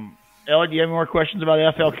 Ellie, do you have more questions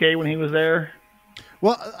about FLK when he was there?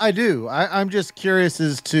 Well, I do. I'm just curious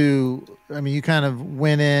as to, I mean, you kind of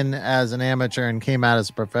went in as an amateur and came out as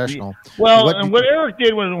a professional. Well, what Eric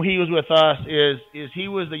did when he was with us is he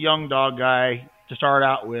was the young dog guy to start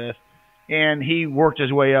out with, and he worked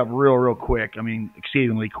his way up real quick. I mean,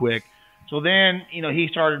 exceedingly quick. So then, you know, he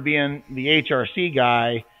started being the HRC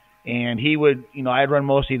guy, and he would, you know, I'd run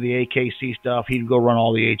mostly the AKC stuff. He'd go run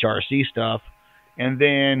all the HRC stuff. And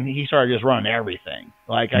then he started just running everything.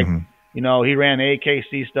 Like you know, he ran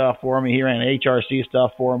AKC stuff for me. He ran HRC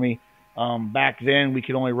stuff for me. Back then we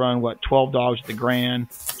could only run 12 dogs at the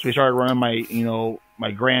Grand. So we started running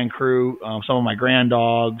my Grand crew, some of my Grand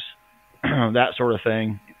dogs, that sort of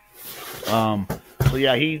thing. So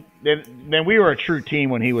yeah, then we were a true team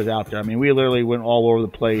when he was out there. I mean, we literally went all over the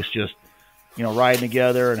place, just, you know, riding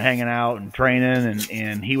together and hanging out and training,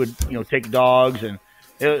 and he would, you know, take dogs, and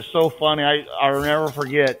it was so funny. I'll never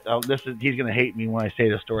forget. He's going to hate me when I say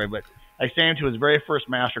this story, but I sent him to his very first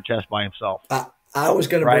master test by himself. I was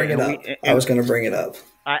going to bring it up. I was going to bring it up.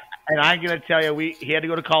 And I'm going to tell you, he had to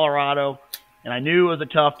go to Colorado, and I knew it was a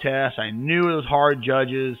tough test. I knew it was hard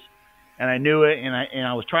judges, and I knew it, and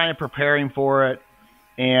I was trying to prepare him for it,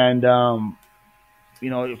 and you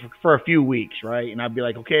know, for a few weeks, right? And I'd be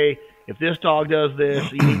like, okay, if this dog does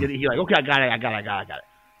this, you need to. He's like, okay, I got it.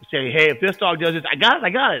 Say, hey, if this dog does this, I got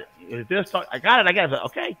it. If this dog, I got it. Say,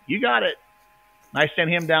 okay, you got it. And I sent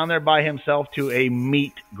him down there by himself to a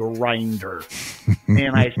meat grinder.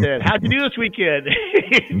 And I said, how'd you do this weekend?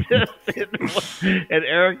 And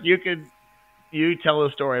Eric, you tell the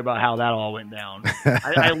story about how that all went down.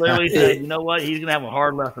 I literally said, you know what? He's going to have a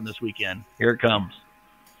hard lesson this weekend. Here it comes.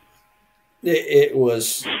 It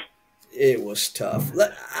was tough.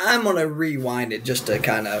 I'm going to rewind it just to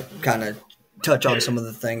kind of touch on some of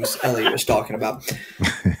the things Elliot was talking about.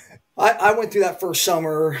 I went through that first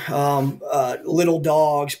summer, little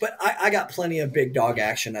dogs, but I got plenty of big dog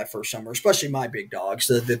action that first summer, especially my big dogs,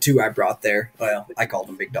 the two I brought there. Well, I called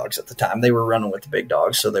them big dogs at the time. They were running with the big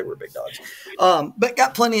dogs, so they were big dogs. But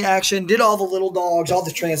got plenty of action, did all the little dogs, all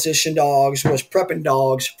the transition dogs, was prepping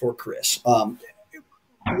dogs for Chris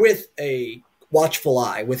with a watchful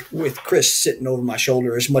eye, with Chris sitting over my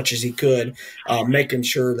shoulder as much as he could, making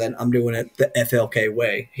sure that I'm doing it the FLK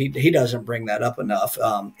way. He doesn't bring that up enough.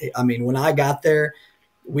 I mean, when I got there,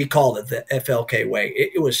 we called it the FLK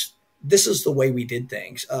way. This is the way we did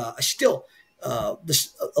things. I still, a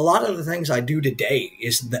lot of the things I do today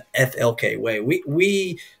is the FLK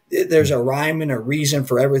way. There's a rhyme and a reason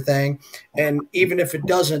for everything. And even if it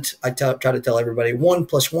doesn't, I try to tell everybody 1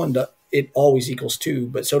 + 1 it always equals 2,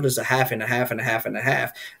 but so does a half and a half and a half and a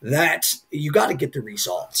half. That's, you got to get the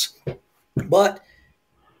results. But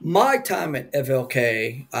my time at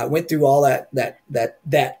FLK, I went through all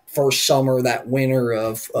that first summer, that winter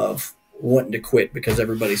of wanting to quit because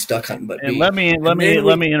everybody's stuck hunting. But let me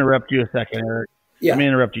interrupt you a second, Eric. Yeah. Let me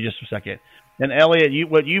interrupt you just a second. And Elliot,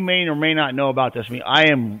 what you may or may not know about this,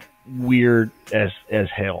 I am weird as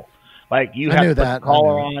hell. Like you have to put the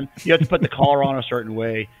collar on. You have to put the collar on a certain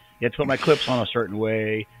way. You have to put my clips on a certain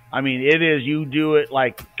way. I mean, it is, you do it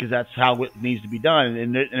because that's how it needs to be done.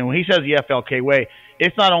 And when he says the FLK way,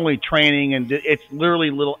 it's not only training, and it's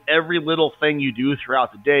literally every little thing you do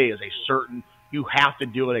throughout the day is you have to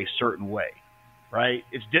do it a certain way, right?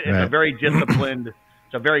 It's a very disciplined,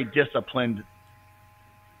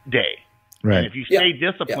 day. Right. And if you stay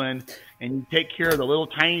disciplined and you take care of the little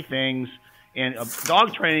tiny things, and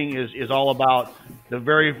dog training is all about the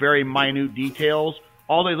very, very minute details.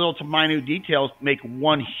 All these little minute details make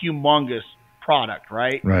one humongous product,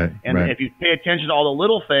 right? Right. And if you pay attention to all the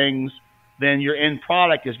little things, then your end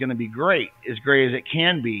product is going to be great as it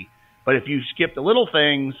can be. But if you skip the little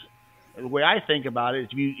things, the way I think about it is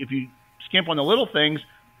if you skimp on the little things,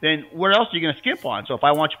 then what else are you going to skimp on? So if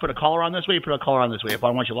I want you to put a collar on this way, you put a collar on this way. If I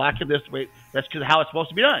want you to lock it this way, that's how it's supposed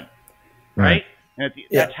to be done, right? And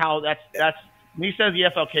that's when he says the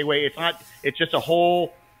FLK way, it's just a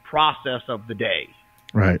whole process of the day.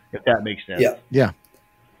 Right. If that makes sense. Yeah. Yeah.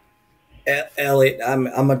 Elliot, I'm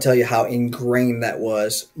going to tell you how ingrained that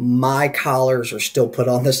was. My collars are still put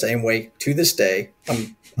on the same way to this day.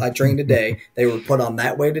 I train today. They were put on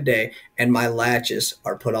that way today, and my latches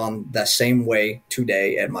are put on the same way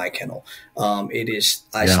today at my kennel.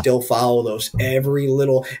 I still follow those every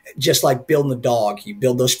little, just like building a dog. You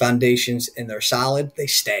build those foundations and they're solid, they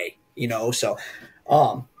stay, so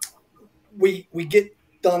we get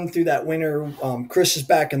done through that winter. Chris is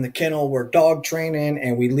back in the kennel. We're dog training,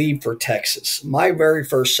 and we leave for Texas. My very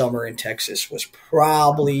first summer in Texas was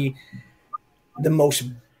probably the most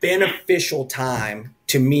beneficial time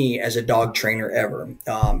to me as a dog trainer ever.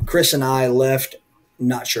 Chris and I left,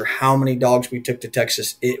 not sure how many dogs we took to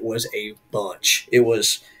Texas. It was a bunch. It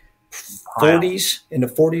was 40s, in the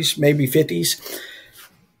 40s, maybe 50s.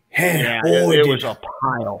 And it was a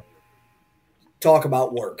pile. Talk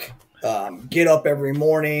about work. Get up every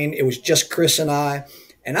morning. It was just Chris and I.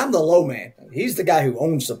 And I'm the low man. He's the guy who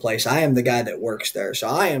owns the place. I am the guy that works there. So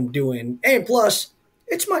I am doing, and plus,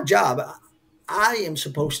 it's my job. I am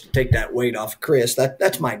supposed to take that weight off Chris.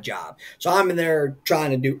 That's my job. So I'm in there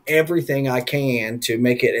trying to do everything I can to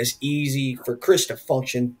make it as easy for Chris to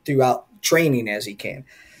function throughout training as he can.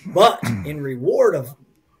 But in reward of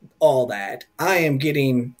all that, I'm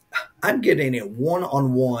getting a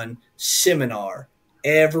one-on-one seminar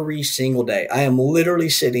every single day. I am literally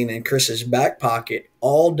sitting in Chris's back pocket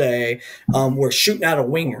all day. We're shooting out a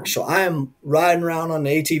winger. So I am riding around on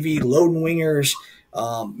the ATV, loading wingers,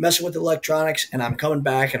 messing with electronics, and I'm coming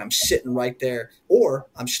back and I'm sitting right there. Or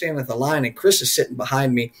I'm standing at the line and Chris is sitting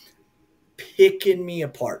behind me, picking me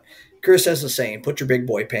apart. Chris has a saying, put your big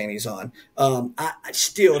boy panties on. I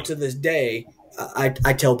still, to this day,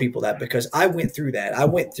 I tell people that because I went through that. I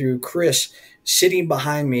went through Chris sitting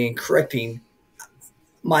behind me and correcting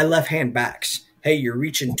my left-hand backs. Hey, you're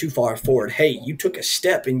reaching too far forward. Hey, you took a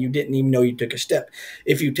step and you didn't even know you took a step.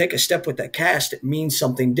 If you take a step with that cast, it means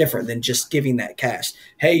something different than just giving that cast.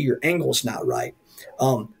 Hey, your angle's not right.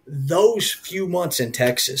 Those few months in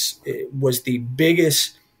Texas, it was the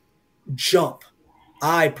biggest jump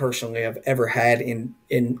I personally have ever had in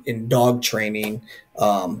dog training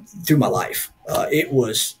through my life. It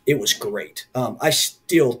was great. I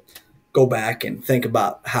still go back and think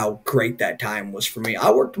about how great that time was for me.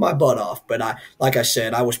 I worked my butt off, but like I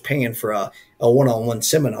said, I was paying for a one-on-one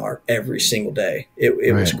seminar every single day.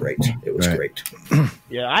 It was great. It was great.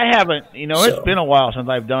 Yeah, I haven't, it's been a while since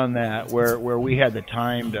I've done that where we had the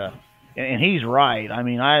time to, and he's right. I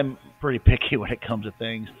mean, I'm pretty picky when it comes to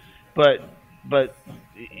things, but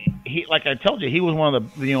he, like I told you, he was one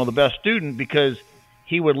of the best student because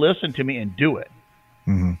he would listen to me and do it.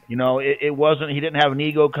 Mm-hmm. It wasn't, he didn't have an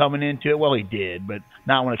ego coming into it. Well, he did, but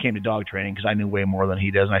not when it came to dog training because I knew way more than he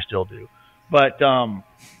does, and I still do. But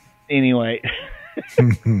anyway,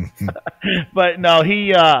 but no,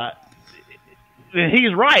 he's right.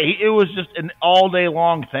 It was just an all day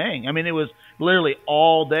long thing. I mean, it was literally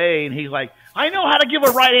all day, and he's like, I know how to give a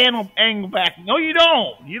right angle back. No, you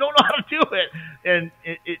don't. You don't know how to do it.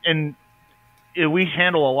 And we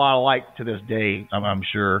handle a lot alike to this day, I'm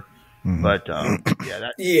sure. Mm-hmm. But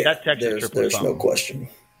that Texas trip there's no question.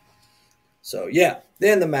 So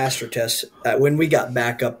then the master test. When we got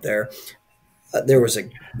back up there, there's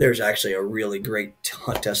actually a really great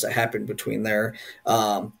hunt test that happened between there.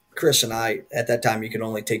 Chris and I, at that time, you could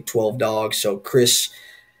only take 12 dogs. So Chris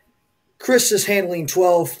is handling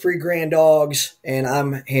 12 free grand dogs, and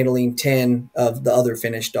I'm handling 10 of the other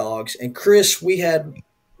finished dogs. And Chris, we had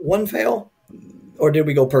one fail, or did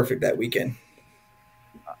we go perfect that weekend?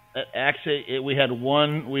 Actually, we had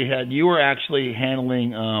one. You were actually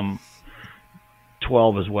handling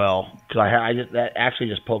 12 as well because that actually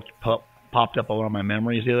just popped up on my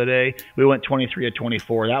memories the other day. We went 23 to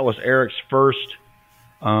 24. That was Eric's first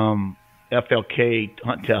FLK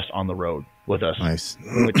hunt test on the road with us. Nice.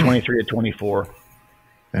 We went 23 to 24.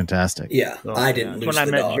 Fantastic. Yeah, so, I didn't lose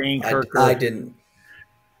the dog.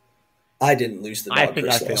 I didn't lose the dog. I think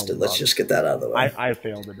I failed the dog. Let's just get that out of the way. I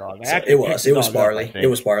failed the dog. So it was Barley. It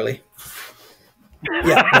was Barley.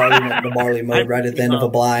 Yeah, Barley went to Barley mode right at the end of a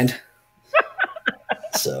blind.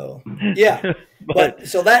 So yeah, but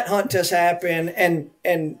so that hunt test happened, and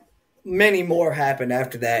many more happened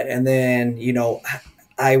after that, and then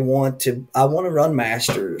I want to run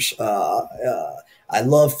masters. I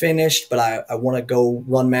love finished, but I want to go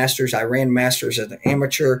run masters. I ran masters as an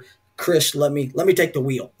amateur. Chris, let me take the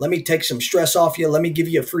wheel. Let me take some stress off you. Let me give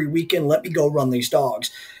you a free weekend. Let me go run these dogs.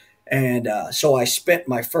 And so I spent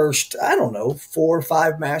my first, 4 or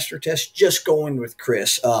 5 master tests just going with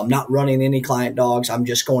Chris, not running any client dogs. I'm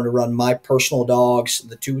just going to run my personal dogs,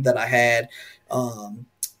 the 2 that I had,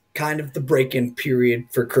 kind of the break-in period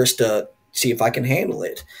for Chris to see if I can handle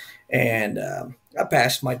it. and I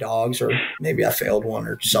passed my dogs, or maybe I failed one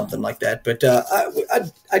or something like that. But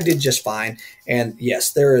I did just fine. And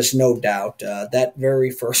yes, there is no doubt that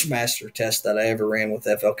very first master test that I ever ran with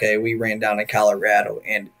FLK, we ran down in Colorado,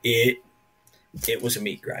 and it was a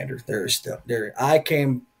meat grinder.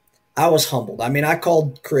 I was humbled. I mean, I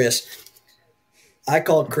called Chris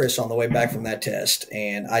on the way back from that test,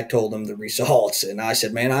 and I told him the results. And I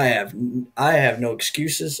said, man, I have no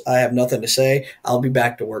excuses. I have nothing to say. I'll be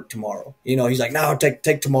back to work tomorrow. He's like, no,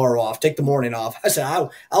 take tomorrow off. Take the morning off. I said,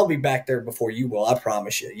 I'll be back there before you will. I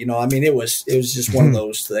promise you. I mean, it was just one of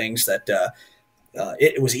those things that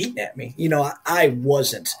it was eating at me. I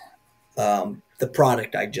wasn't the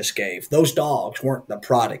product I just gave. Those dogs weren't the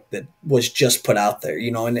product that was just put out there,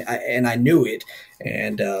 and I knew it.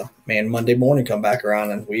 And man, Monday morning come back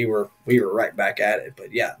around and we were right back at it.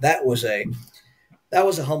 But yeah, that was a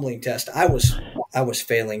humbling test. I was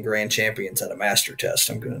failing grand champions at a master test.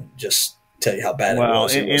 I'm going to just tell you how bad it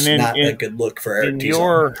was. It was not a good look for Eric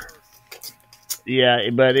Teson.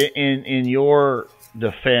 But in your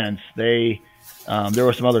defense, there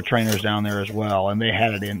were some other trainers down there as well, and they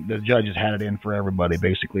had it in. The judges had it in for everybody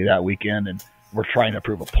basically that weekend, and we're trying to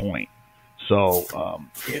prove a point. So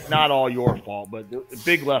it's not all your fault, but a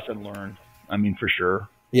big lesson learned. I mean, for sure.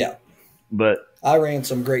 Yeah. But I ran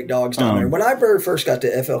some great dogs down there. When I first got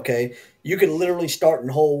to FLK, you could literally start in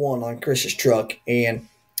hole one on Chris's truck, and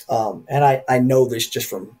I know this just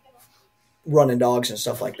from running dogs and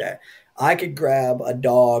stuff like that. I could grab a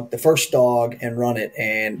dog, the first dog, and run it,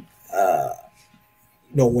 and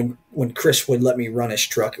when Chris would let me run his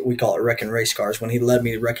truck, we call it wrecking race cars. When he let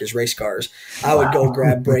me wreck his race cars, I would go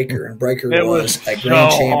grab Breaker, and Breaker was a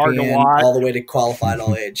grand champion all the way to qualified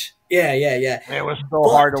all age. Yeah. It was so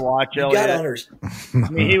hard to watch. You got honors. I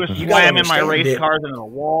mean, he was slamming my race cars into the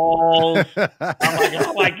walls. I'm like,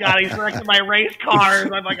 oh my God, he's wrecking my race cars.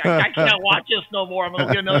 I'm like, I can't watch this no more. I'm going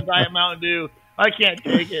to get another Diet Mountain Dew. I can't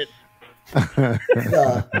take it.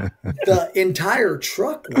 The entire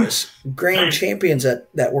truck was grand champions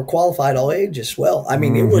that were qualified all age as well. I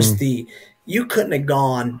mean, it was you couldn't have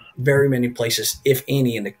gone very many places, if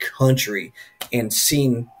any, in the country and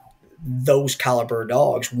seen those caliber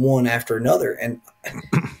dogs one after another. And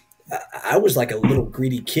I was like a little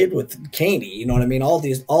greedy kid with candy. You know what I mean? All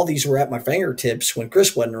these were at my fingertips when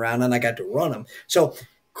Chris wasn't around, and I got to run them. So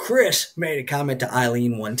Chris made a comment to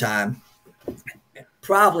Eileen one time,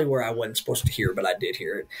 probably where I wasn't supposed to hear, but I did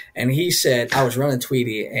hear it. And he said, I was running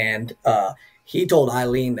Tweety, and he told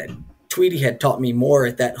Eileen that Tweety had taught me more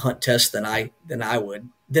at that hunt test than I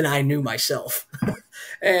knew myself.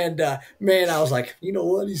 And man, I was like, you know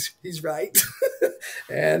what? He's right.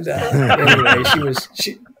 And anyway,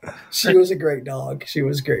 she was a great dog. She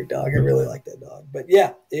was a great dog. I really liked that dog. But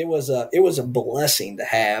yeah, it was a blessing to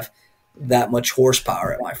have that much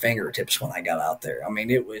horsepower at my fingertips when I got out there. I mean,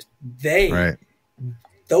 right.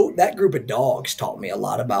 Though that group of dogs taught me a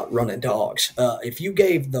lot about running dogs. If you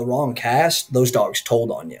gave the wrong cast, those dogs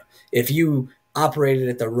told on you. If you operated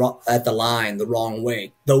at the line the wrong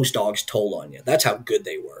way, those dogs told on you. That's how good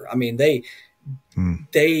they were. I mean, they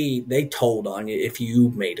told on you if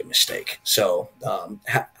you made a mistake. So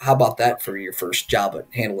how about that for your first job at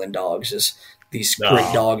handling dogs? Is these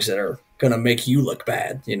great dogs that are going to make you look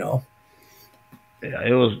bad? Yeah,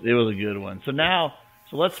 it was a good one. So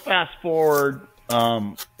let's fast forward.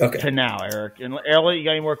 To now, Eric. And Elliot, you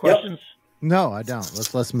got any more questions? Yep. No, I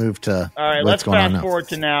don't. Let's move to. All right, let's fast forward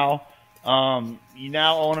to now. You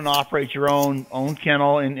now own and operate your own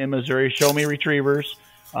kennel in Missouri. Show Me Retrievers.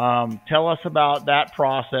 Tell us about that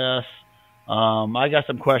process. I got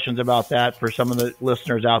some questions about that for some of the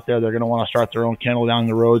listeners out there. They're going to want to start their own kennel down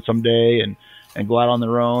the road someday and go out on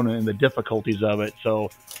their own, and the difficulties of it.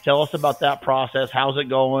 So tell us about that process. How's it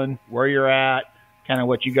going? Where you're at? Kind of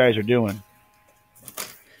what you guys are doing.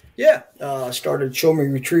 Yeah, started Show Me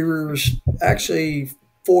Retrievers actually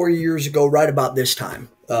 4 years ago, right about this time.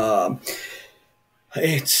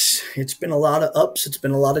 It's been a lot of ups. It's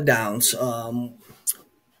been a lot of downs.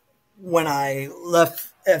 When I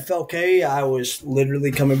left FLK, I was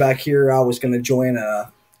literally coming back here. I was going to join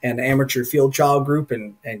an amateur field trial group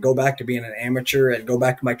and go back to being an amateur and go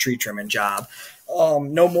back to my tree trimming job.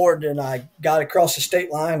 No more than I got across the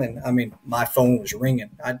state line, and I mean, my phone was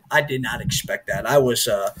ringing. I did not expect that. I was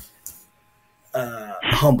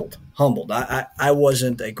humbled. I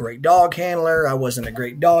wasn't a great dog handler. I wasn't a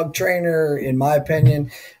great dog trainer, in my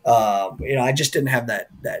opinion. I just didn't have that.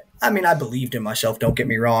 I mean, I believed in myself. Don't get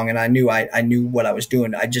me wrong, and I knew what I was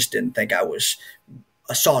doing. I just didn't think I was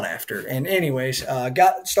sought after. And anyways,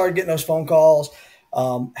 started getting those phone calls.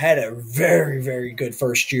 Had a very, very good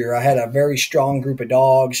first year. I had a very strong group of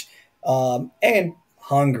dogs, and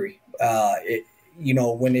hungry.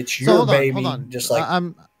 when it's So your hold on, baby, hold on. just like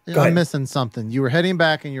I'm Go ahead. missing something. You were heading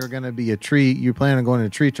back and you were going to be you're planning on going to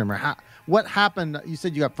tree trimmer. What happened? You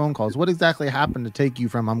said you got phone calls. What exactly happened to take you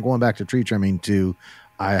from I'm going back to tree trimming to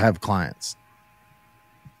I have clients?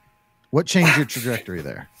 What changed your trajectory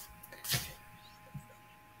there?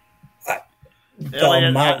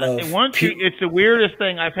 It's the weirdest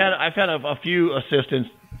thing. I've had a few assistants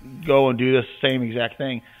go and do this same exact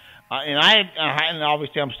thing, and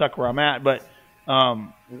obviously I'm stuck where I'm at. But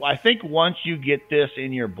I think once you get this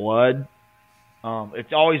in your blood,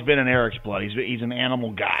 it's always been in Eric's blood. He's an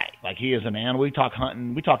animal guy. Like, he is an animal. We talk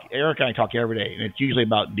hunting. Eric and I talk every day, and it's usually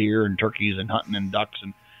about deer and turkeys and hunting and ducks,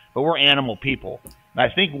 but we're animal people. And I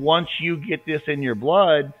think once you get this in your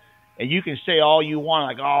blood, and you can say all you want,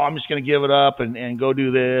 like, oh, I'm just going to give it up and go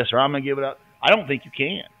do this, or I'm going to give it up. I don't think you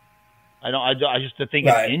can. I just think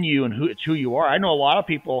Right. It's in you and it's who you are. I know a lot of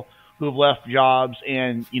people who have left jobs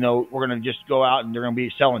and, we're going to just go out and they're going to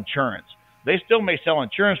be sell insurance. They still may sell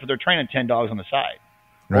insurance, but they're training 10 dogs on the side.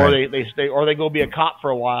 Right. Or they go be a cop for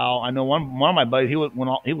a while. I know one of my buddies, he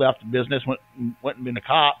left the business, went and been a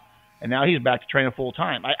cop, and now he's back to training full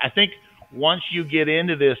time. I think once you get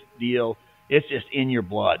into this deal, it's just in your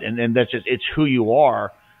blood, and that's just, it's who you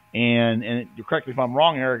are. And correct me if I'm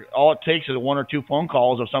wrong, Eric, all it takes is one or two phone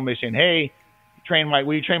calls of somebody saying, hey,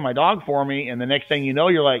 will you train my dog for me? And the next thing you know,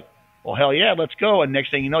 you're like, well, hell yeah, let's go. And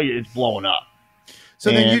next thing you know, it's blowing up.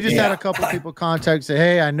 So then you just had a couple of people contact, say,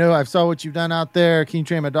 hey, I saw what you've done out there. Can you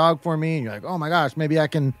train my dog for me? And you're like, oh my gosh, maybe I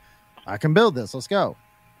can build this. Let's go.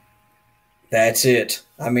 That's it.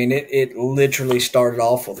 I mean, it literally started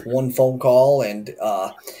off with one phone call and,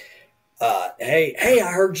 hey,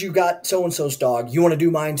 I heard you got so-and-so's dog. You want to do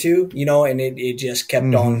mine too? And it just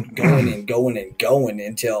kept on going and going and going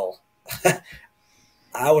until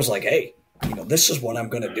I was like, hey, this is what I'm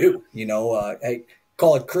going to do. I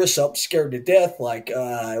called Chris up scared to death. Like,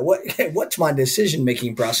 what's my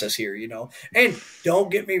decision-making process here? And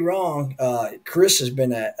don't get me wrong. Chris has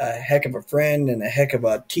been a heck of a friend and a heck of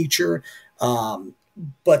a teacher.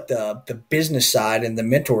 But the business side and the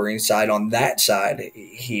mentoring side, on that side,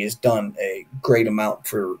 he has done a great amount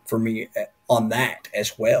for me on that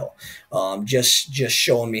as well. Just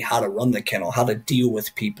showing me how to run the kennel, how to deal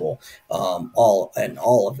with people, all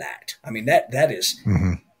of that. I mean, that is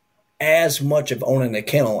as much of owning a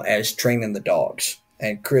kennel as training the dogs.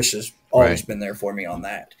 And Chris has always been there for me on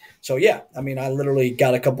that. So, yeah, I mean, I literally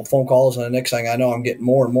got a couple phone calls, and the next thing I know, I'm getting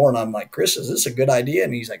more and more. And I'm like, Chris, is this a good idea?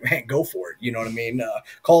 And he's like, man, go for it. You know what I mean?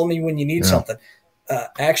 Call me when you need something.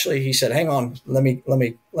 Actually, he said, hang on, let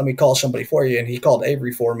me call somebody for you. And he called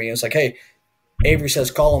Avery for me. And it's like, hey, Avery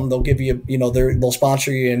says, call them. They'll give you, they'll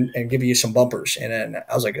sponsor you and give you some bumpers. And then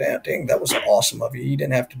I was like, dang, that was awesome of you. You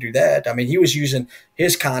didn't have to do that. I mean, he was using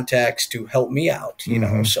his contacts to help me out,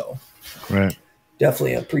 so. Right.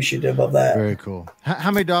 Definitely appreciative of that. Very cool.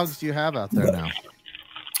 How many dogs do you have out there now?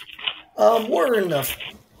 We're in the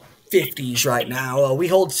 50s right now. We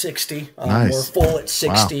hold 60. Nice. We're full at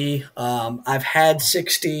 60. Wow. I've had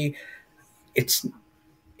 60. It's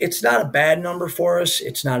not a bad number for us.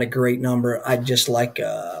 It's not a great number. I just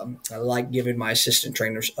I like giving my assistant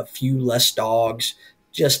trainers a few less dogs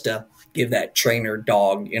just to give that trainer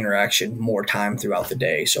dog interaction more time throughout the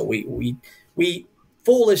day. So we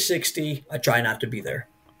full is 60. I try not to be there.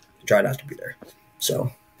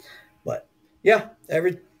 So, but yeah,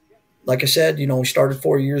 like I said, we started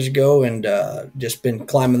 4 years ago and just been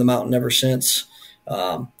climbing the mountain ever since.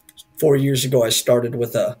 4 years ago, I started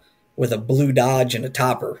with a blue Dodge and a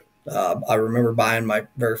topper. I remember buying my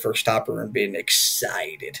very first topper and being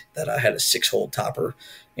excited that I had a 6-hole topper,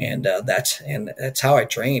 and that's how I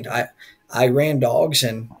trained. I ran dogs,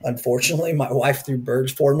 and unfortunately, my wife threw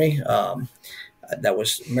birds for me. That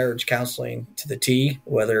was marriage counseling to the T,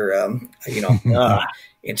 whether,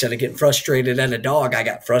 instead of getting frustrated at a dog, I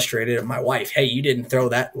got frustrated at my wife. Hey, you didn't throw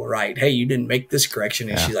that right. Hey, you didn't make this correction.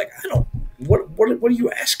 And she's like, what are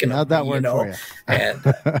you asking? How'd that work for you? And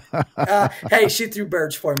hey, she threw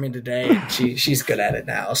birds for me today. And she's good at it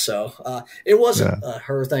now. So it wasn't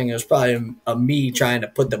her thing. It was probably a me trying to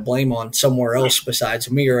put the blame on somewhere else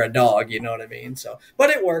besides me or a dog. You know what I mean? So, but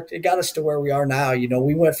it worked. It got us to where we are now.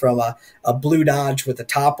 We went from a blue Dodge with a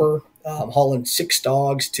topper, hauling 6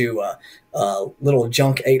 dogs to a little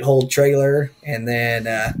junk 8-hole trailer, and then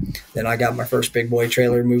I got my first big boy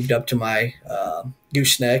trailer, moved up to my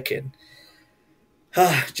gooseneck, and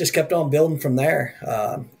just kept on building from there.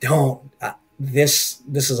 This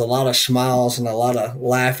is a lot of smiles and a lot of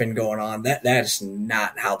laughing going on. That's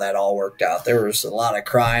not how that all worked out. There was a lot of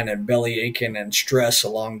crying and belly aching and stress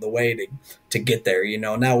along the way to get there.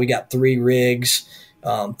 Now we got 3 rigs,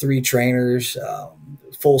 3 trainers.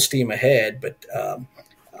 full steam ahead. But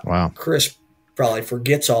Wow. Chris probably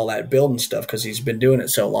forgets all that building stuff because he's been doing it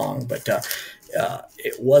so long. But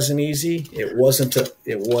it wasn't easy. It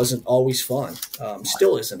wasn't always fun.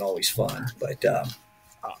 Still isn't always fun. But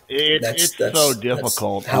it's so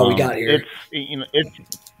difficult. That's how we got here.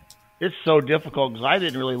 It's so difficult because I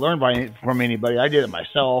didn't really learn from anybody. I did it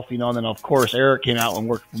myself, and then of course Eric came out and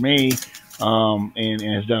worked for me, and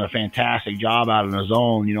has done a fantastic job out on his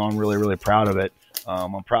own. I'm really, really proud of it.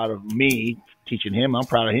 I'm proud of me teaching him. I'm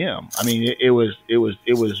proud of him. I mean, it was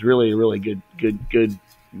really, really good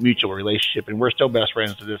mutual relationship, and we're still best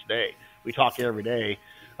friends to this day. We talk every day.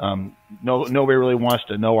 Nobody really wants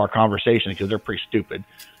to know our conversation because they're pretty stupid,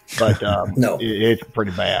 but no, it's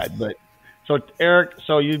pretty bad. But so Eric,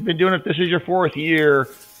 you've been doing it. This is your 4th year.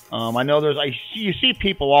 I know you see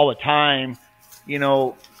people all the time.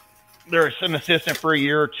 They're an assistant for a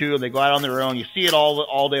year or two. They go out on their own. You see it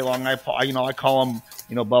all day long. I call them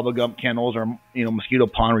Bubba Gump kennels or mosquito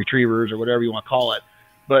pond retrievers or whatever you want to call it.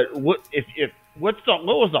 But what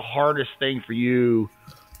was the hardest thing for you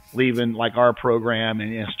leaving like our program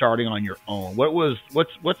and starting on your own? What was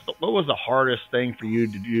the hardest thing for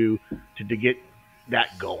you to do to get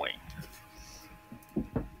that going?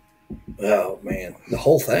 Oh man, the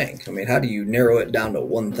whole thing. I mean, how do you narrow it down to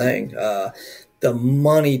one thing? The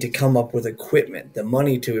money to come up with equipment, the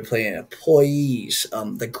money to pay employees,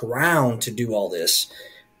 the ground to do all this,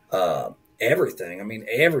 everything. I mean,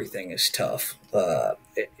 everything is tough.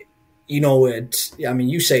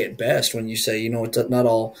 You say it best when you say, it's not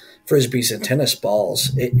all Frisbees and tennis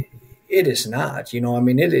balls. It is not,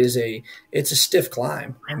 it's a stiff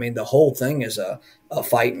climb. I mean, the whole thing is a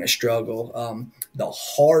fight and a struggle. The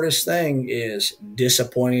hardest thing is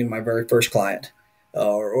disappointing my very first client,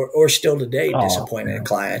 or still today, disappointing a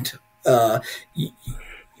client.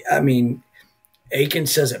 Aiken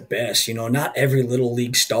says it best, not every little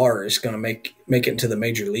league star is going to make it into the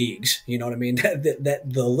major leagues. You know what I mean? That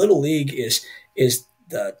the little league is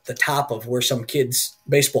the top of where some kids'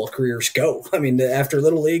 baseball careers go. I mean, after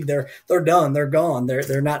little league, they're done, they're gone,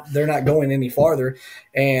 they're not going any farther.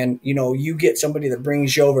 And you get somebody that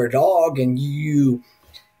brings you over a dog, and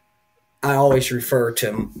I always refer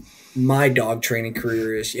to my dog training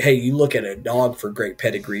career is, hey, you look at a dog for great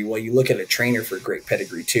pedigree. Well, you look at a trainer for great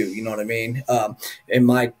pedigree too. You know what I mean? In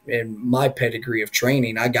my pedigree of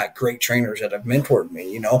training, I got great trainers that have mentored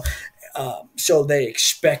me, so they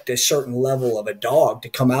expect a certain level of a dog to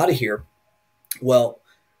come out of here. Well,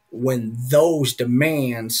 when those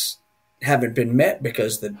demands haven't been met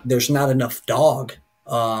because there's not enough dog,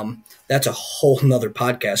 that's a whole nother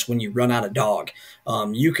podcast. When you run out of dog,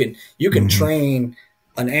 you can train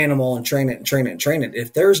an animal and train it.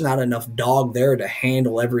 If there's not enough dog there to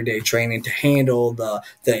handle everyday training, to handle the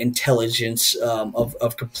intelligence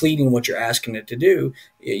of completing what you're asking it to do,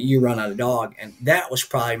 you run out of dog. And that was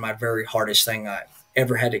probably my very hardest thing I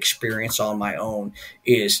ever had experience on my own,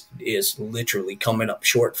 is literally coming up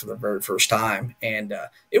short for the very first time. And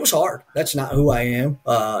it was hard. That's not who I am.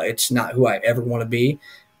 It's not who I ever want to be.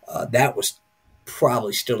 That was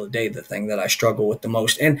probably still today the thing that I struggle with the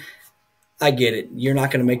most. And I get it. You're not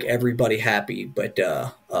going to make everybody happy, but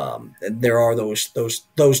there are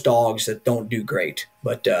those dogs that don't do great.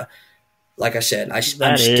 But like I said, I'm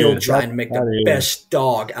still trying to make the best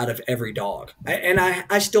dog out of every dog, and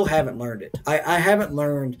I still haven't learned it. I haven't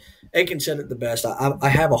learned. Aiken said it the best. I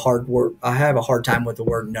have a hard time with the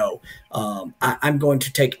word no. I'm going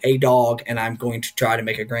to take a dog, and I'm going to try to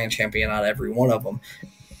make a grand champion out of every one of them.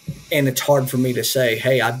 And it's hard for me to say,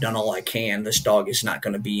 hey, I've done all I can. This dog is not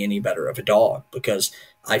going to be any better of a dog, because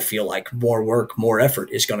I feel like more work, more effort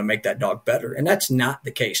is going to make that dog better. And that's not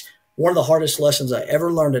the case. One of the hardest lessons I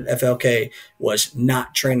ever learned at FLK was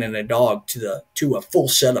not training a dog to a full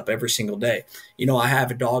setup every single day. I have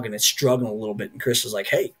a dog and it's struggling a little bit. And Chris is like,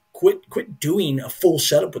 hey, quit doing a full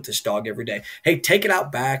setup with this dog every day. Hey, take it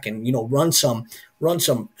out back and, run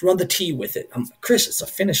the tee with it. Chris, it's a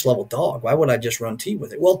finish level dog. Why would I just run tee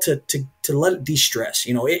with it? Well, to let it de-stress,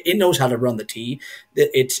 it knows how to run the tee.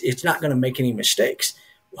 It's not going to make any mistakes.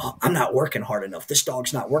 Well, I'm not working hard enough. This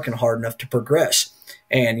dog's not working hard enough to progress.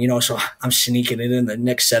 And, so I'm sneaking it in the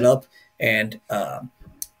next setup, and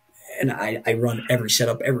I run every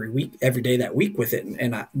setup every day that week with it.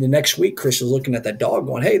 And the next week, Chris is looking at that dog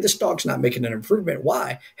going, hey, this dog's not making an improvement.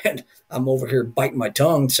 Why? And I'm over here biting my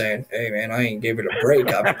tongue saying, hey, man, I ain't gave it a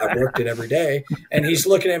break. I've worked it every day. And he's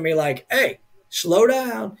looking at me like, hey, slow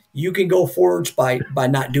down. You can go forwards by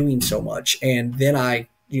not doing so much. And then I,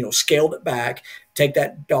 scaled it back, take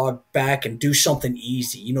that dog back and do something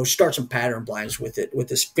easy, start some pattern blinds with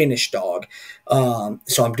this finished dog.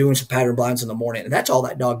 So I'm doing some pattern blinds in the morning, and that's all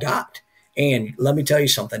that dog got. And let me tell you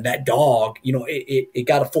something, that dog, it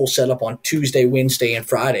got a full setup on Tuesday, Wednesday, and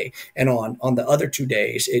Friday. And on the other 2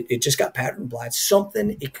 days, it just got pattern blind.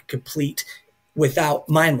 Something it could complete without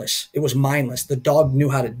mindless. It was mindless. The dog knew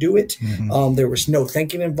how to do it. There was no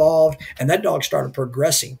thinking involved. And that dog started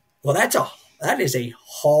progressing. Well, that is a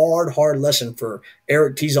hard lesson for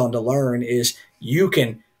Eric Teson to learn, is you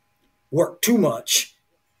can work too much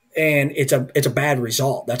and it's a bad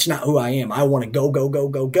result. That's not who I am. I want to go.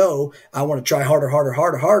 I want to try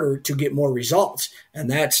harder to get more results. And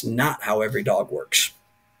that's not how every dog works.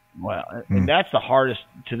 Well, and that's the hardest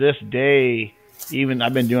to this day. Even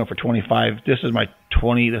I've been doing it for 25. This is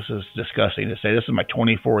disgusting to say. This is my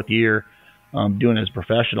 24th year doing it as a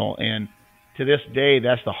professional. And to this day,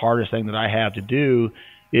 that's the hardest thing that I have to do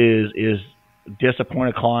is disappoint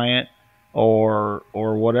a client or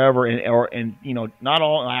whatever. And not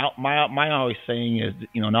all, my always saying is,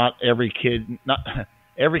 not every kid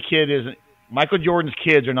isn't Michael Jordan's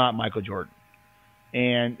kids are not Michael Jordan.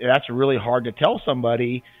 And that's really hard to tell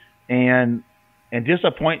somebody and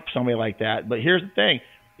disappoint somebody like that. But here's the thing.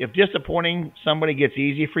 If disappointing somebody gets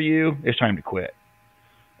easy for you, it's time to quit.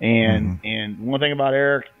 And one thing about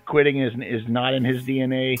Eric, quitting is not in his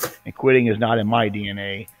DNA, and quitting is not in my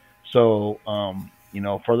DNA. So,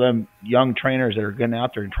 for them young trainers that are getting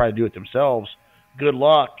out there and try to do it themselves, good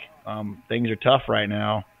luck. Things are tough right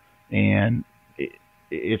now, and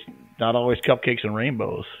it's not always cupcakes and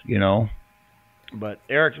rainbows, But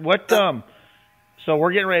Eric, so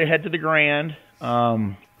we're getting ready to head to the Grand.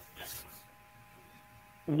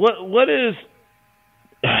 What is?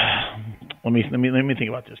 Let me think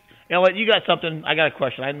about this. Elliot, you got something? I got a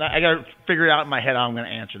question. I got to figure it out in my head how I'm going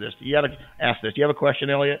to answer this. You got to ask this. Do you have a question,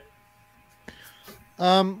 Elliot?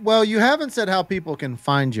 Well, you haven't said how people can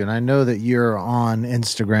find you, and I know that you're on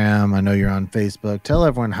Instagram. I know you're on Facebook. Tell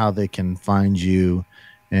everyone how they can find you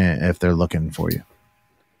if they're looking for you.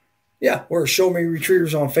 Yeah, we're Show Me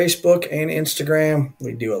Retrievers on Facebook and Instagram.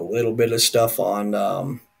 We do a little bit of stuff on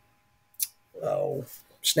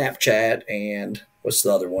Snapchat and what's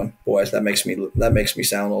the other one? Boy, that makes me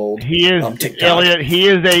sound old. He is Elliot. He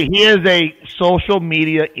is a social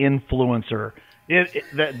media influencer.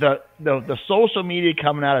 The social media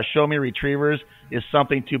coming out of Show Me Retrievers is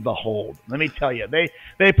something to behold. Let me tell you,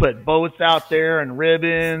 they put boats out there and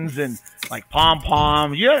ribbons and like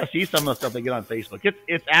pom-poms. You got to see some of the stuff they get on Facebook.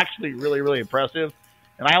 It's actually really, really impressive.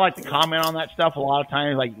 And I like to comment on that stuff a lot of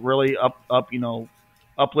times, like really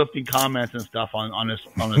uplifting comments and stuff on his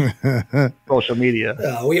social media.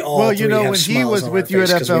 We all when he was with you at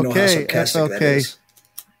FLK,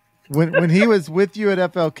 when he was with you at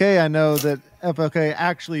FLK, I know that FLK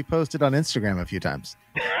actually posted on Instagram a few times.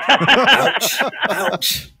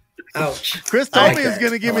 Ouch. Chris told me he was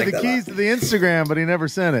going to give me the keys to the Instagram, but he never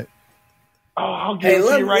sent it. Oh, I'll give it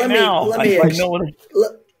to you right now.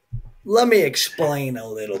 Let me explain a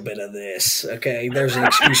little bit of this, okay? There's an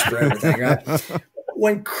excuse for everything, right?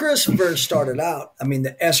 When Chris first started out, I mean,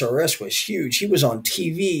 the SRS was huge. He was on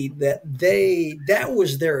TV. That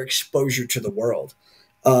was their exposure to the world.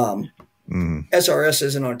 SRS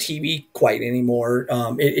isn't on TV quite anymore.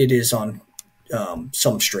 It is on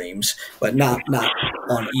some streams, but not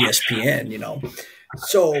on ESPN,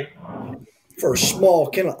 So for a small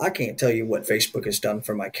kennel, I can't tell you what Facebook has done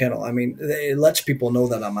for my kennel. I mean, it lets people know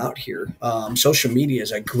that I'm out here. Social media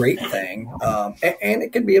is a great thing, and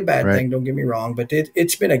it can be a bad thing, don't get me wrong, but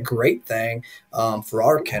it's been a great thing for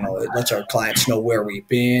our kennel. It lets our clients know where we've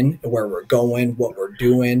been, where we're going, what we're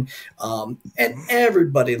doing, and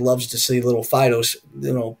everybody loves to see little Fido's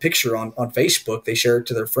picture on Facebook. They share it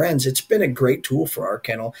to their friends. It's been a great tool for our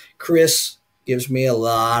kennel. Chris gives me a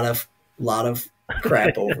lot of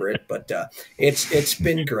crap over it, but it's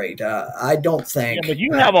been great. I don't think. Yeah, but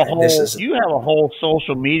you have a whole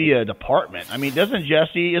social media department. I mean, isn't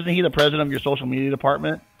he the president of your social media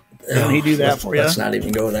department? Doesn't he do that for you? Let's not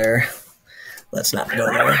even go there. Let's not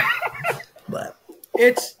go there. But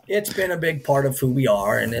it's been a big part of who we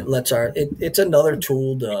are, and it's another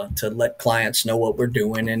tool to let clients know what we're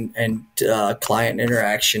doing and client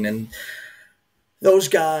interaction and. Those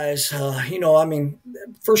guys, I mean,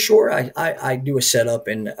 for sure, I do a setup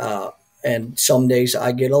and some days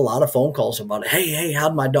I get a lot of phone calls about it. Hey,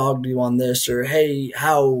 how'd my dog do on this? Or, hey,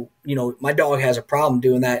 how, my dog has a problem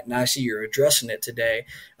doing that and I see you're addressing it today.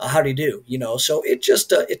 How do you do? So it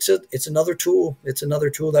just, it's another tool. It's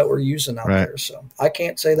another tool that we're using out there. So I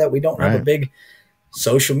can't say that we don't have a big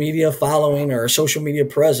social media following or social media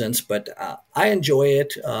presence, but I enjoy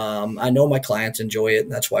it. I know my clients enjoy it,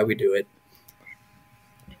 and that's why we do it.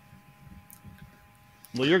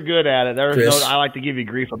 Well, you're good at it. Chris? I like to give you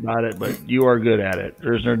grief about it, but you are good at it.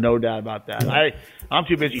 There's no doubt about that. I'm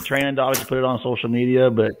too busy training dogs to put it on social media,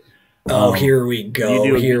 but here we go.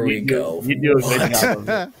 We go. You do a good job of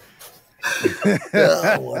it.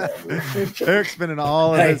 Eric's spending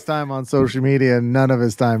all of his time on social media and none of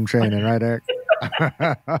his time training, right, Eric?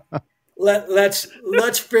 Let's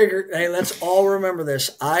figure. Hey, let's all remember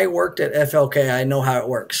this. I worked at FLK. I know how it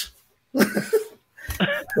works.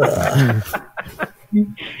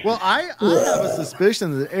 Well, I have a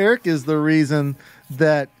suspicion that Eric is the reason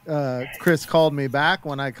that Chris called me back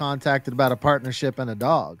when I contacted about a partnership and a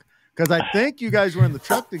dog. Because I think you guys were in the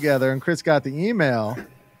truck together and Chris got the email.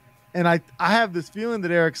 And I have this feeling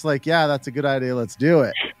that Eric's like, yeah, that's a good idea. Let's do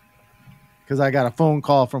it. Because I got a phone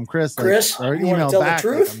call from Chris. Chris, or you want email to tell back the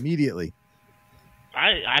truth? like, immediately.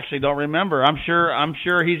 I actually don't remember. I'm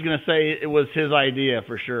sure he's going to say it was his idea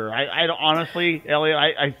for sure. I don't, honestly,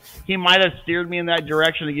 Elliot, he might have steered me in that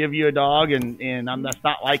direction to give you a dog, and that's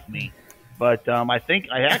not like me. But I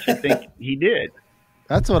actually think he did.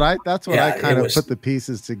 That's what I kind of put the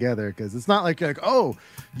pieces together, because it's not like, oh,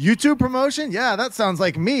 YouTube promotion? Yeah, that sounds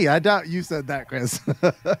like me. I doubt you said that, Chris.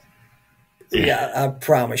 Yeah, I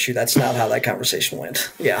promise you that's not how that conversation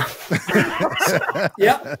went. Yeah.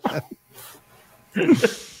 Yeah.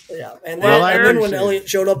 Yeah. And then when Elliot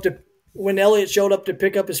showed up to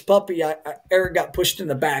pick up his puppy, Eric got pushed in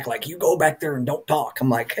the back, like, you go back there and don't talk. I'm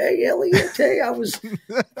like, hey, Elliot, I was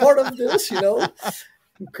part of this, And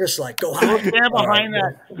Chris like, go hide. Stand behind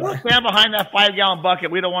that 5-gallon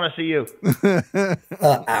bucket. We don't want to see you.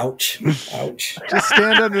 Ouch. Just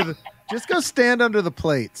go stand under the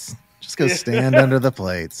plates. Just go stand under the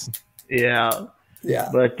plates. Yeah. Yeah.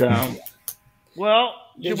 But well,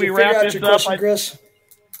 should we figure wrap out this your up? question, Chris?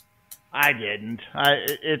 I didn't.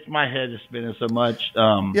 It's my head is spinning so much.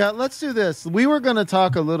 Yeah, let's do this. We were going to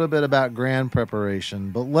talk a little bit about grand preparation,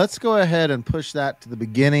 but let's go ahead and push that to the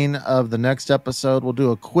beginning of the next episode. We'll do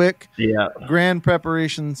a quick grand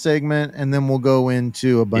preparation segment, and then we'll go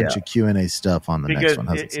into a bunch of Q&A stuff on the next one.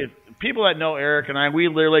 People that know Eric and I, we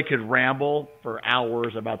literally could ramble for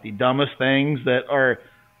hours about the dumbest things that are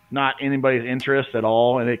not anybody's interest at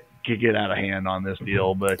all, and it could get out of hand on this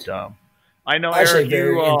deal. But I know I say Eric,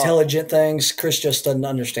 very intelligent things. Chris just doesn't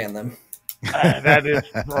understand them.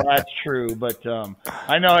 That's true. But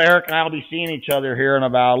I know Eric and I will be seeing each other here in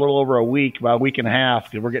about a little over a week and a half,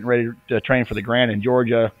 because we're getting ready to train for the Grand in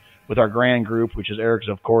Georgia with our Grand group, which is Eric's,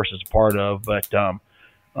 of course, is a part of. But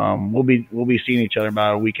we'll be seeing each other in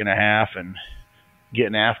about a week and a half and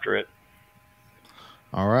getting after it.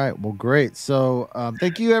 All right. Well, great. So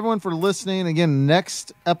thank you, everyone, for listening. Again,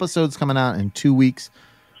 next episode's coming out in 2 weeks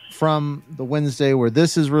from the Wednesday where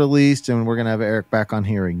this is released, and we're going to have Eric back on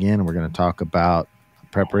here again, and we're going to talk about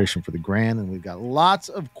preparation for the Grand, and we've got lots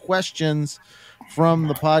of questions from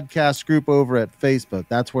the podcast group over at Facebook.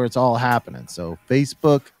 That's where it's all happening. So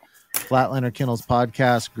Facebook, Flatliner Kennels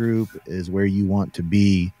podcast group is where you want to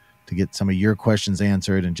be to get some of your questions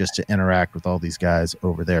answered and just to interact with all these guys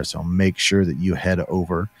over there. So make sure that you head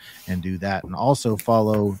over and do that, and also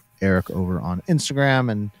follow Eric over on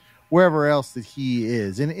Instagram and wherever else that he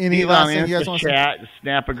is. And any last thing you guys want to say? Chat,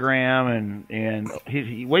 Snapagram, and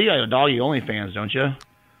you got a doggy OnlyFans, don't you?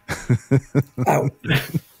 Oh,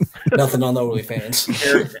 nothing on the OnlyFans.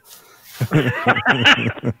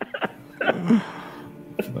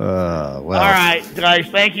 Well. All right, guys.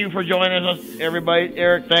 Thank you for joining us, everybody.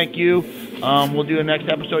 Eric, thank you. We'll do the next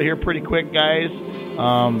episode here pretty quick, guys.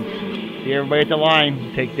 See everybody at the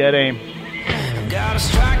line. Take dead aim. Gotta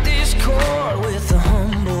strike this chord with the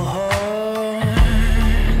humble hearts,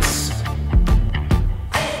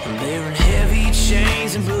 bearing heavy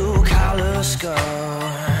chains and blue collar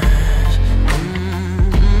scars.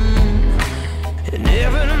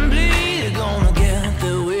 Inevitably, they're gonna get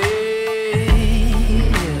their way.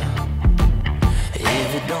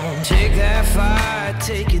 If it don't take that fight,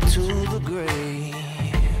 take it to the grave.